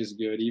community is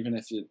good, even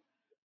if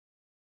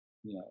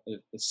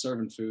if it's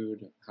serving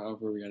food.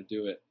 However, we got to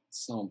do it.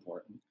 It's so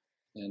important,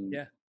 and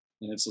Yeah.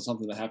 and it's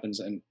something that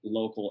happens in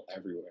local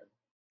everywhere.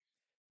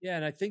 Yeah,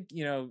 and I think,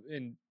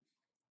 in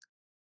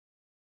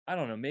I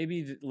don't know,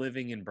 maybe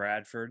living in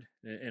Bradford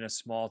in a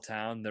small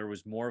town, there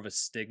was more of a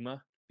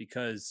stigma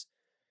because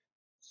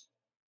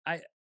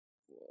I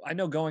I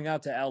know going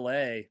out to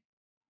LA,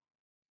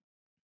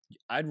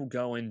 I'd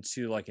go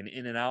into like an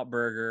In-N-Out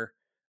burger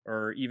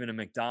or even a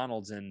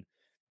McDonald's, and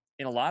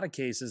in a lot of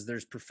cases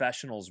there's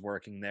professionals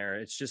working there.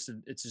 It's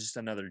just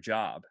another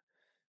job.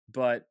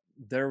 But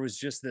there was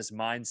just this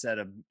mindset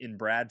of in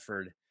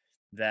Bradford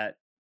that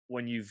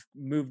when you've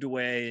moved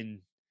away and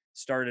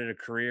started a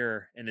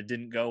career and it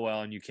didn't go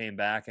well and you came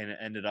back and it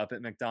ended up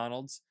at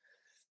McDonald's,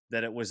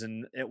 that it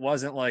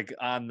wasn't like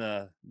on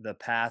the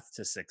path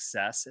to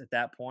success at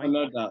that Oh, point.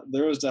 no doubt.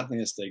 There was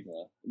definitely a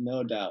stigma,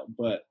 no doubt.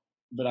 But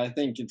I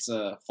think it's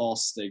a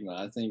false stigma.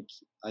 I think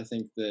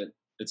that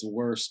it's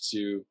worse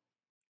to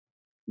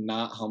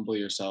not humble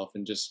yourself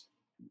and just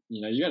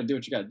you got to do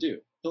what you got to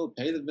do.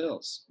 Pay the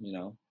bills.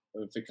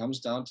 If it comes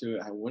down to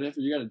it, whatever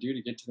you got to do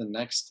to get to the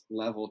next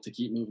level to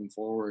keep moving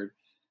forward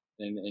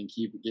and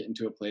keep getting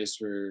to a place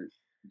where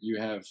you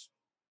have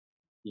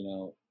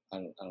I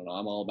don't know.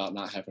 I'm all about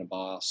not having a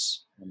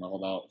boss. I'm all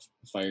about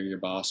fire your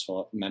boss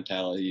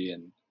mentality,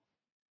 and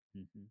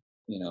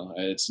Mhm.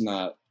 it's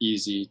not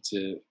easy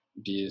to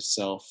be a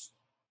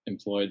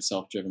self-employed,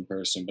 self-driven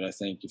person, but I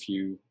think if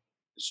you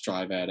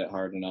strive at it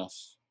hard enough,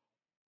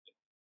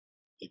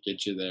 it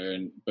gets you there.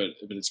 And but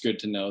it's good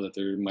to know that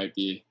there might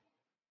be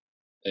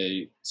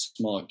a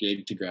small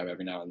gig to grab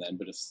every now and then.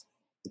 But if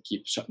we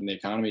keep shutting the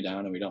economy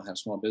down and we don't have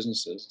small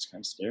businesses, it's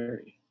kind of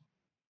scary.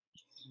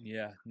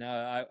 Yeah. No,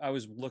 I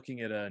was looking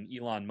at an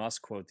Elon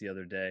Musk quote the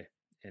other day,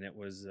 and it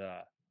was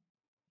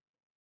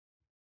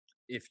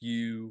if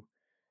you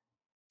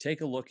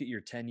take a look at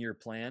your 10-year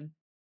plan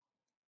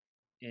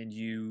and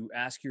you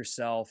ask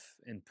yourself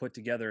and put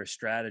together a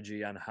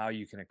strategy on how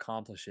you can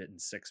accomplish it in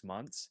 6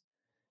 months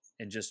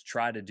and just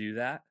try to do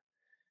that,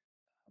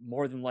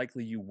 more than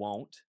likely you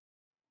won't,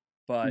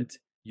 Mm, but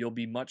you'll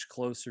be much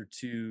closer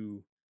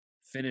to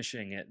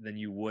finishing it than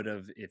you would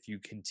have if you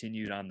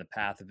continued on the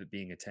path of it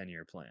being a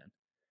 10-year plan.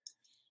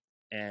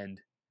 And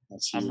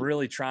that's I'm huge.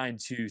 really trying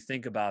to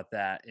think about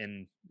that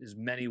in as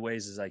many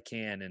ways as I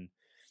can. And,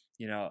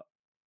 you know,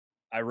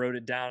 I wrote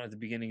it down at the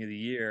beginning of the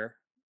year,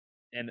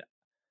 and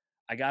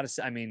I got to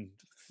say, I mean,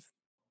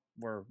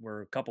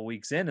 we're a couple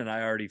weeks in and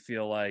I already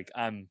feel like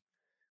I'm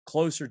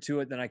closer to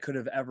it than I could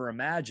have ever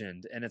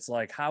imagined. And it's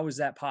like, how is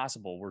that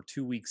possible? We're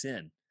 2 weeks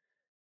in.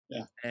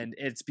 Yeah, And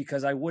it's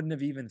because I wouldn't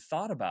have even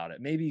thought about it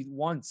maybe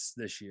once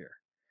this year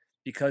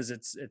because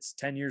it's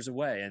 10 years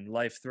away and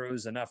life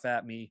throws enough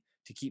at me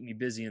to keep me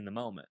busy in the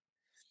moment.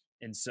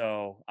 And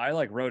so I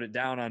like wrote it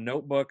down on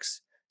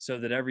notebooks so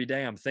that every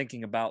day I'm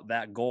thinking about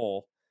that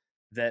goal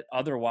that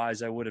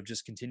otherwise I would have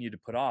just continued to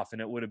put off, and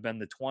it would have been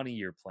the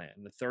 20-year plan,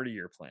 the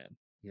 30-year plan,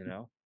 you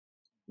know?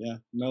 yeah.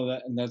 No,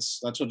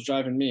 that's what's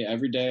driving me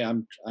every day.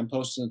 I'm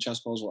posting a chess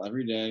puzzle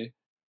every day.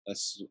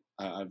 That's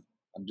I've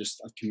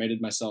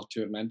committed myself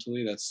to it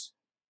mentally. It's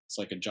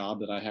like a job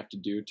that I have to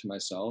do to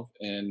myself.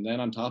 And then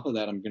on top of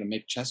that, I'm gonna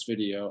make chess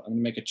video. I'm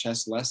gonna make a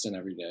chess lesson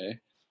every day.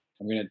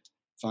 I'm gonna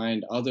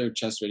find other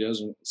chess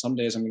videos, and some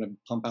days I'm gonna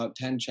pump out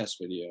 10 chess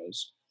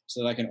videos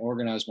so that I can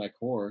organize my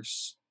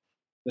course.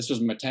 This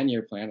was my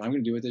 10-year plan. I'm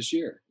gonna do it this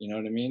year. You know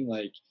what I mean?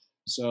 Like,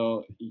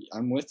 so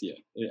I'm with you.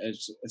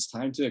 It's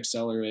time to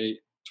accelerate.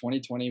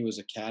 2020 was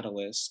a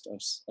catalyst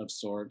of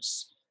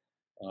sorts.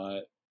 uh,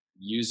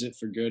 Use it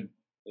for good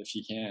if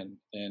you can,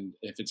 and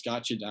if it's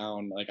got you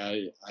down, like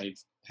I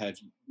have,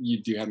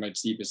 you do have my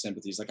deepest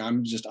sympathies. Like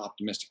I'm just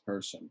optimistic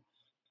person,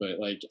 but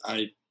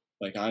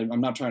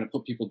I'm not trying to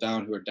put people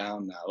down who are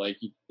down now, like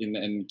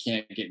and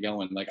can't get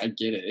going. Like I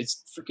get it,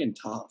 it's freaking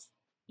tough,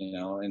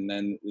 and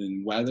then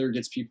weather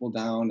gets people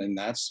down, and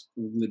that's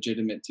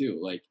legitimate too.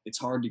 Like it's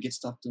hard to get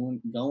stuff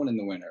going in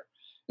the winter.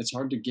 It's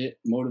hard to get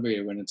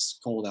motivated when it's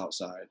cold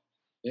outside.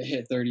 It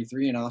hit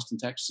 33 in Austin,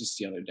 Texas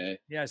the other day.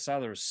 Yeah, I saw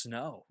there was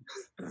snow.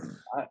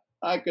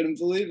 I couldn't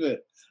believe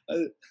it.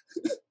 I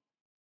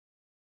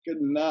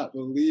could not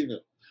believe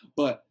it.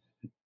 But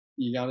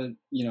you gotta,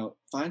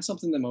 find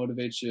something that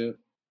motivates you.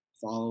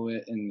 follow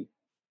it, and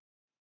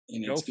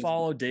Go it's good.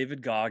 follow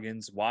David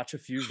Goggins, watch a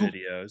few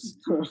videos.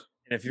 And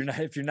if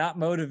you're not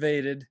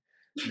motivated,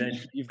 then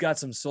you've got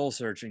some soul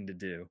searching to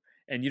do.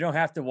 And you don't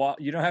have to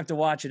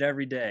watch it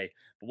every day,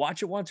 but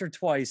watch it once or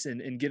twice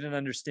and get an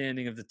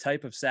understanding of the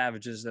type of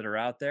savages that are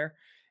out there.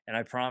 And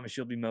I promise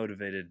you'll be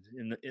motivated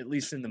at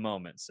least in the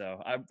moment.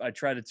 So I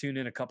try to tune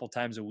in a couple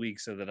times a week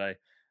so that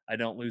I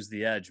don't lose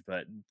the edge.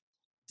 But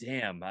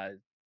damn,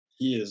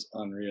 He is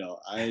unreal.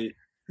 I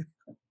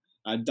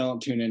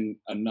don't tune in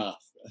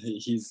enough.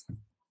 He's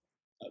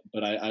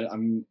but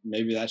I'm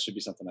maybe that should be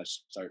something I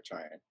should start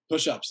trying.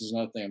 Push-ups is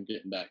another thing I'm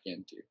getting back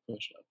into.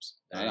 Push-ups.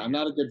 there you I'm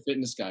not go. a good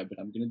fitness guy, but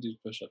I'm gonna do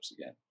push-ups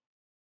again.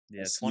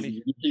 Yeah, That's,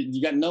 20.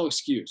 you got no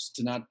excuse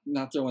to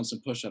not throw in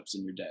some push-ups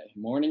in your day.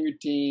 Morning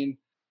routine.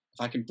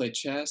 If I can play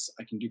chess,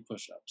 I can do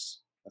push-ups.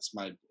 That's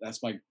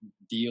my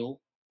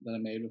deal that I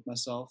made with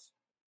myself.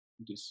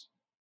 Just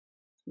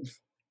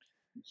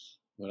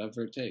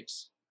whatever it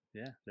takes.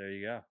 Yeah, there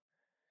you go.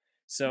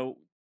 So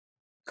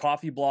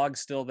coffee blog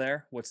still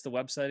there? What's the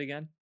website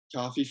again?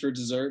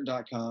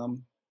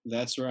 Coffeefordessert.com.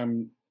 That's where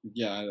I'm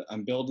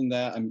building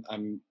that.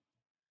 I'm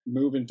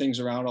moving things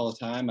around all the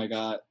time. I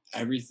got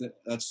everything.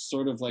 That's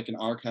sort of like an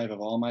archive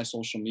of all my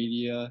social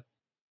media,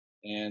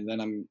 and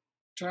then I'm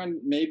trying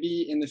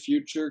maybe in the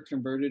future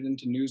convert it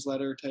into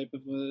newsletter type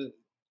of a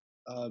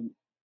um,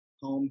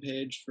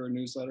 homepage for a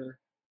newsletter,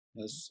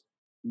 as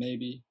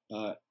maybe.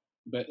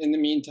 But in the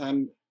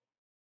meantime,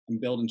 I'm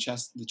building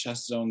the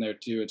chess zone there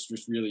too. It's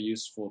just really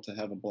useful to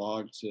have a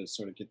blog to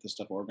sort of get this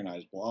stuff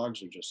organized.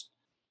 Blogs are just,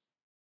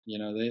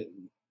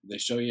 they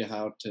show you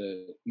how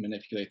to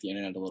manipulate the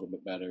internet a little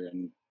bit better,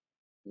 and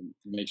it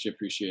makes you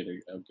appreciate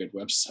a good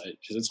website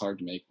because it's hard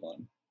to make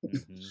one.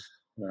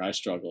 Hmm. Or I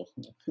struggle.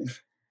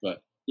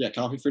 But yeah,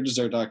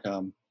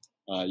 coffeefordessert.com.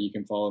 You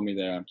can follow me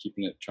there. I'm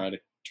keeping it try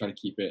to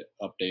keep it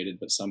updated,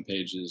 but some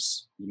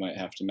pages you might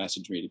have to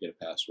message me to get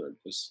a password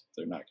because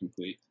they're not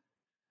complete.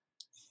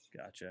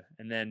 Gotcha.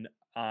 And then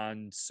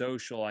on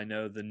social, I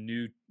know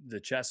the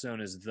chess zone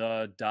is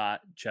the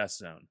dot chess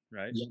zone,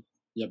 right? Yep,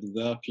 yep.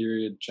 The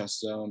period chess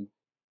zone.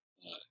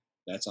 Uh,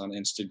 that's on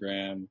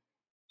Instagram,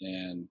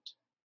 and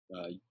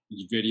uh,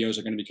 videos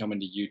are going to be coming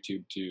to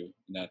YouTube too.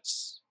 And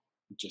that's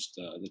just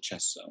the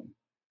chess zone.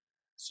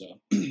 So,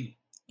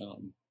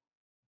 um,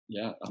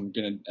 yeah, I'm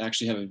gonna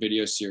actually have a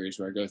video series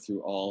where I go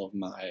through all of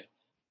my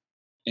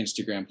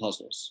Instagram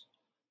puzzles.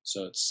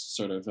 So it's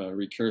sort of a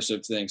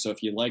recursive thing. So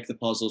if you like the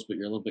puzzles but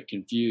you're a little bit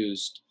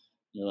confused,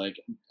 you're like,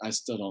 I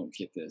still don't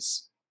get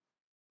this.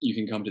 You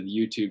can come to the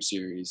YouTube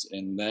series,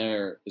 and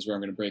there is where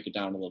I'm going to break it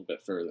down a little bit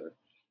further,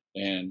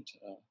 and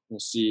we'll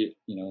see,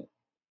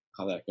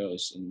 how that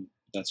goes. And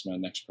that's my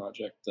next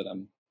project that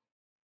I'm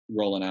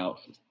rolling out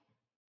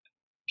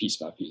piece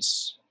by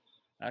piece.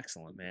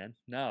 Excellent, man.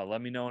 No,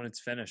 let me know when it's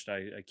finished.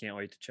 I can't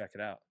wait to check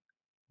it out.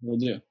 We'll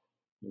do.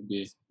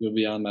 You'll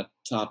be on my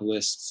top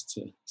lists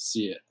to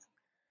see it.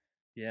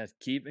 Yeah,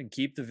 keep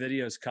the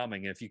videos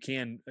coming. If you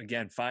can,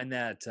 again, find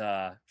that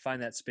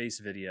space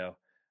video.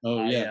 Oh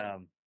I yeah,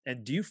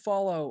 and do you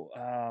follow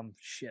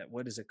shit,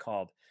 what is it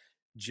called?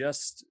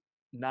 Just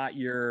not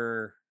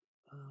your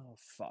oh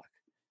fuck.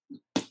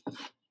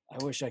 I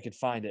wish I could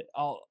find it.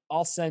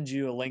 I'll send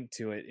you a link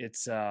to it.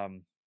 It's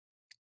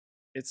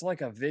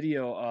like a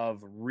video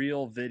of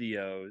real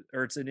videos,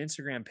 or it's an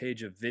Instagram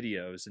page of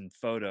videos and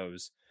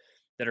photos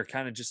that are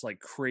kind of just like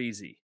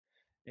crazy.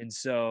 And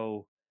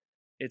so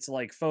it's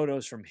like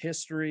photos from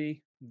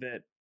history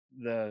that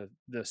the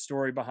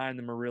story behind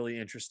them are really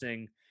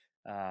interesting.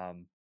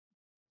 Um,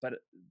 but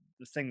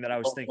the thing that I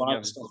was a thinking lot of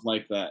of is stuff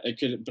like that. It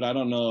could, but I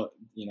don't know.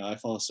 I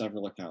follow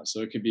several accounts,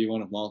 so it could be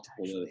one of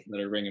multiple actually that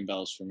are ringing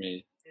bells for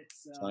me.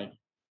 it's It's like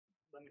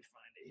let me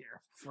find it here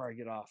before I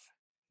get off.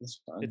 that's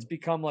It's fine.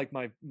 become like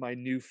my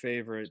new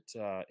favorite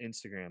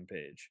Instagram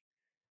page.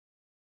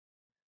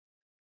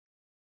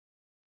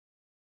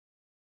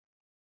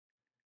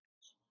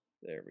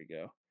 There we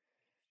go.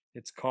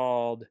 It's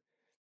called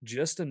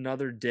Just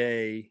Another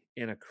Day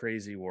in a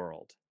Crazy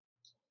World.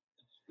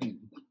 I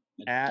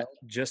At don't.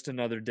 Just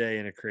Another Day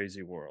in a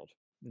Crazy World.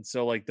 And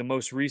so like the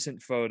most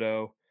recent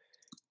photo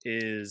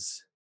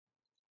is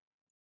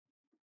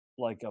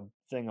like a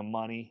thing of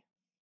money,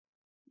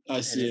 I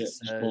and see it it.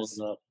 Just pulling says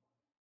it up.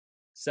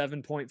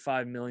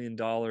 $7.5 million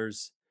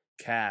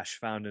cash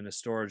found in a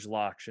storage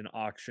auction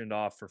auctioned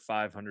off for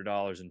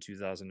 $500 in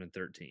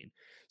 2013.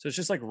 So it's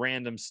just like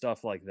random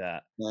stuff like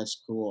that.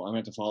 That's cool. I'm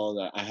going to follow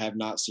that. I have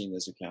not seen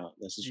this account.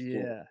 This is cool.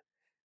 Yeah.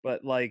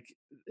 But like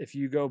if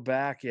you go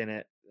back in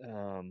it,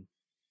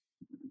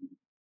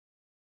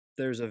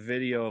 there's a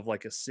video of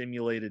like a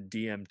simulated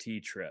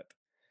DMT trip,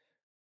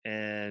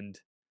 and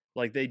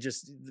like they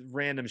just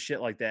random shit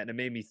like that, and it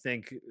made me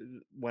think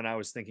when I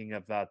was thinking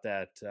about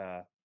that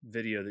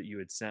video that you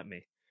had sent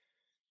me.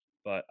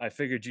 But I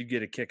figured you'd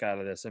get a kick out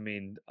of this. I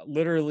mean,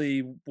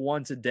 literally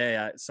once a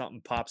day something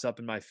pops up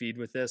in my feed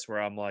with this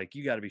where I'm like,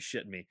 you got to be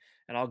shitting me,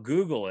 and I'll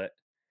Google it,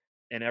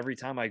 and every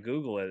time I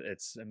Google it,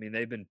 it's, I mean,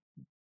 they've been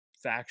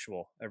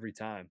factual every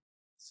time,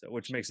 so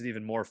which makes it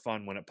even more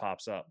fun when it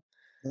pops up.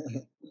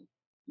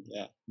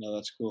 Yeah, no,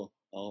 that's cool.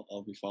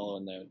 I'll be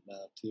following that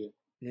now too.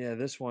 Yeah,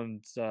 this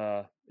one's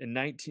in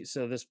 19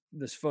 so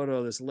this photo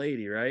of this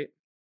lady, right?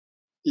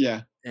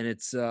 Yeah. And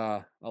it's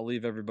I'll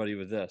leave everybody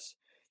with this.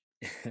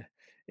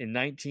 In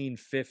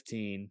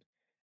 1915,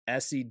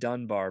 Essie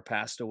Dunbar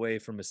passed away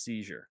from a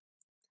seizure.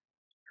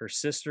 Her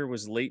sister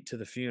was late to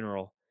the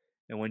funeral,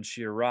 and when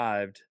she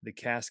arrived, the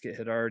casket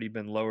had already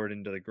been lowered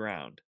into the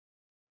ground.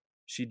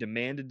 She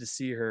demanded to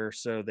see her,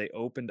 so they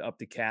opened up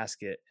the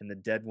casket, and the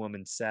dead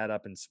woman sat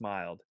up and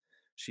smiled.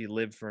 She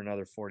lived for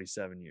another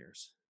 47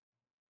 years.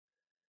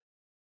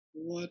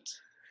 What?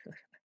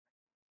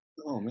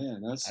 Oh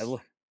man, I,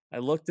 lo- I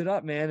looked it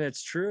up, man.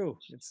 It's true.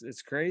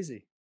 It's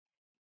crazy.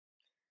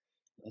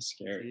 that's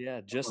So scary.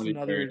 yeah, I want to be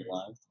buried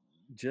alive.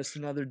 just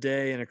another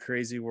day in a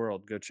crazy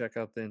world. Go check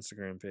out the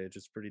Instagram page.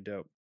 It's pretty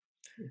dope.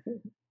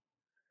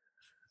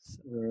 So,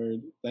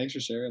 Word. Thanks for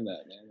sharing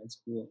that, man. That's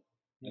cool.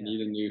 yeah.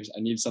 I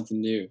need something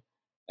new.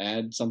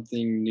 Add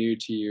something new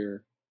to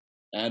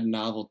add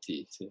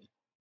novelty to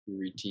your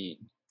routine.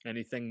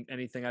 Anything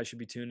I should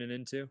be tuning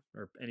into,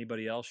 or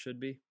anybody else should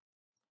be?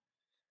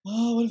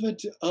 Oh, what if I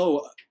do?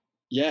 Oh,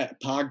 yeah,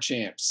 Pog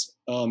Champs.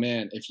 Oh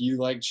man, if you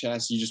like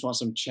chess, you just want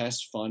some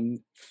chess fun.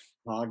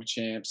 Pog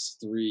Champs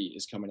 3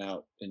 is coming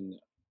out, and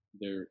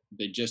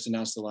they just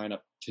announced the lineup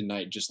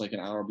tonight, just like an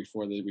hour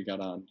before we got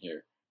on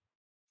here.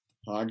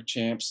 Pog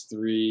Champs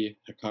 3,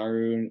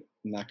 Hikaru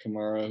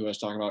Nakamura, who I was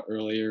talking about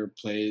earlier,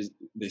 plays.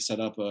 They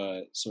set up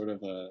a sort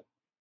of a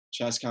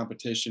chess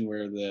competition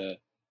where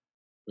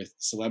with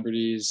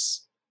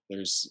celebrities.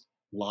 There's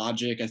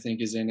Logic, I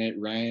think, is in it.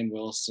 Ryan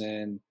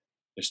Wilson.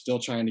 They're still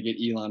trying to get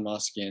Elon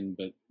Musk in,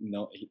 but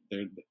no,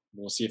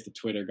 we'll see if the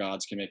Twitter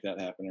gods can make that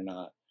happen or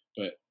not.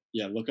 But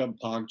yeah, look up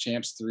Pog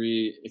Champs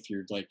 3 if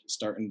you're like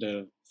starting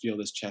to feel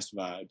this chess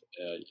vibe.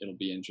 It'll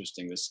be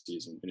interesting this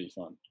season. Pretty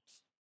fun.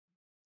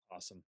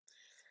 Awesome.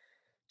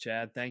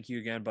 Chad, thank you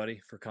again,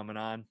 buddy, for coming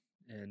on.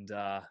 And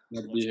Glad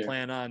to be let's here.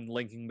 plan on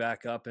linking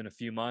back up in a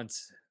few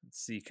months.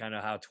 See kind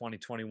of how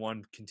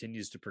 2021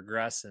 continues to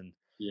progress, and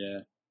Yeah.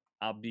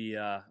 I'll be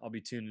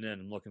tuning in.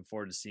 I'm looking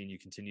forward to seeing you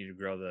continue to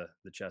grow the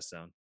chess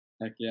zone.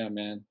 Heck yeah,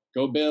 man.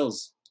 Go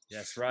Bills.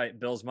 Yes, right.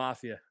 Bills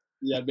Mafia.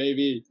 Yeah,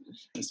 baby.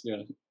 Let's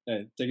go.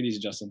 Hey, take it easy,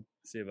 Justin.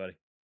 See you, buddy.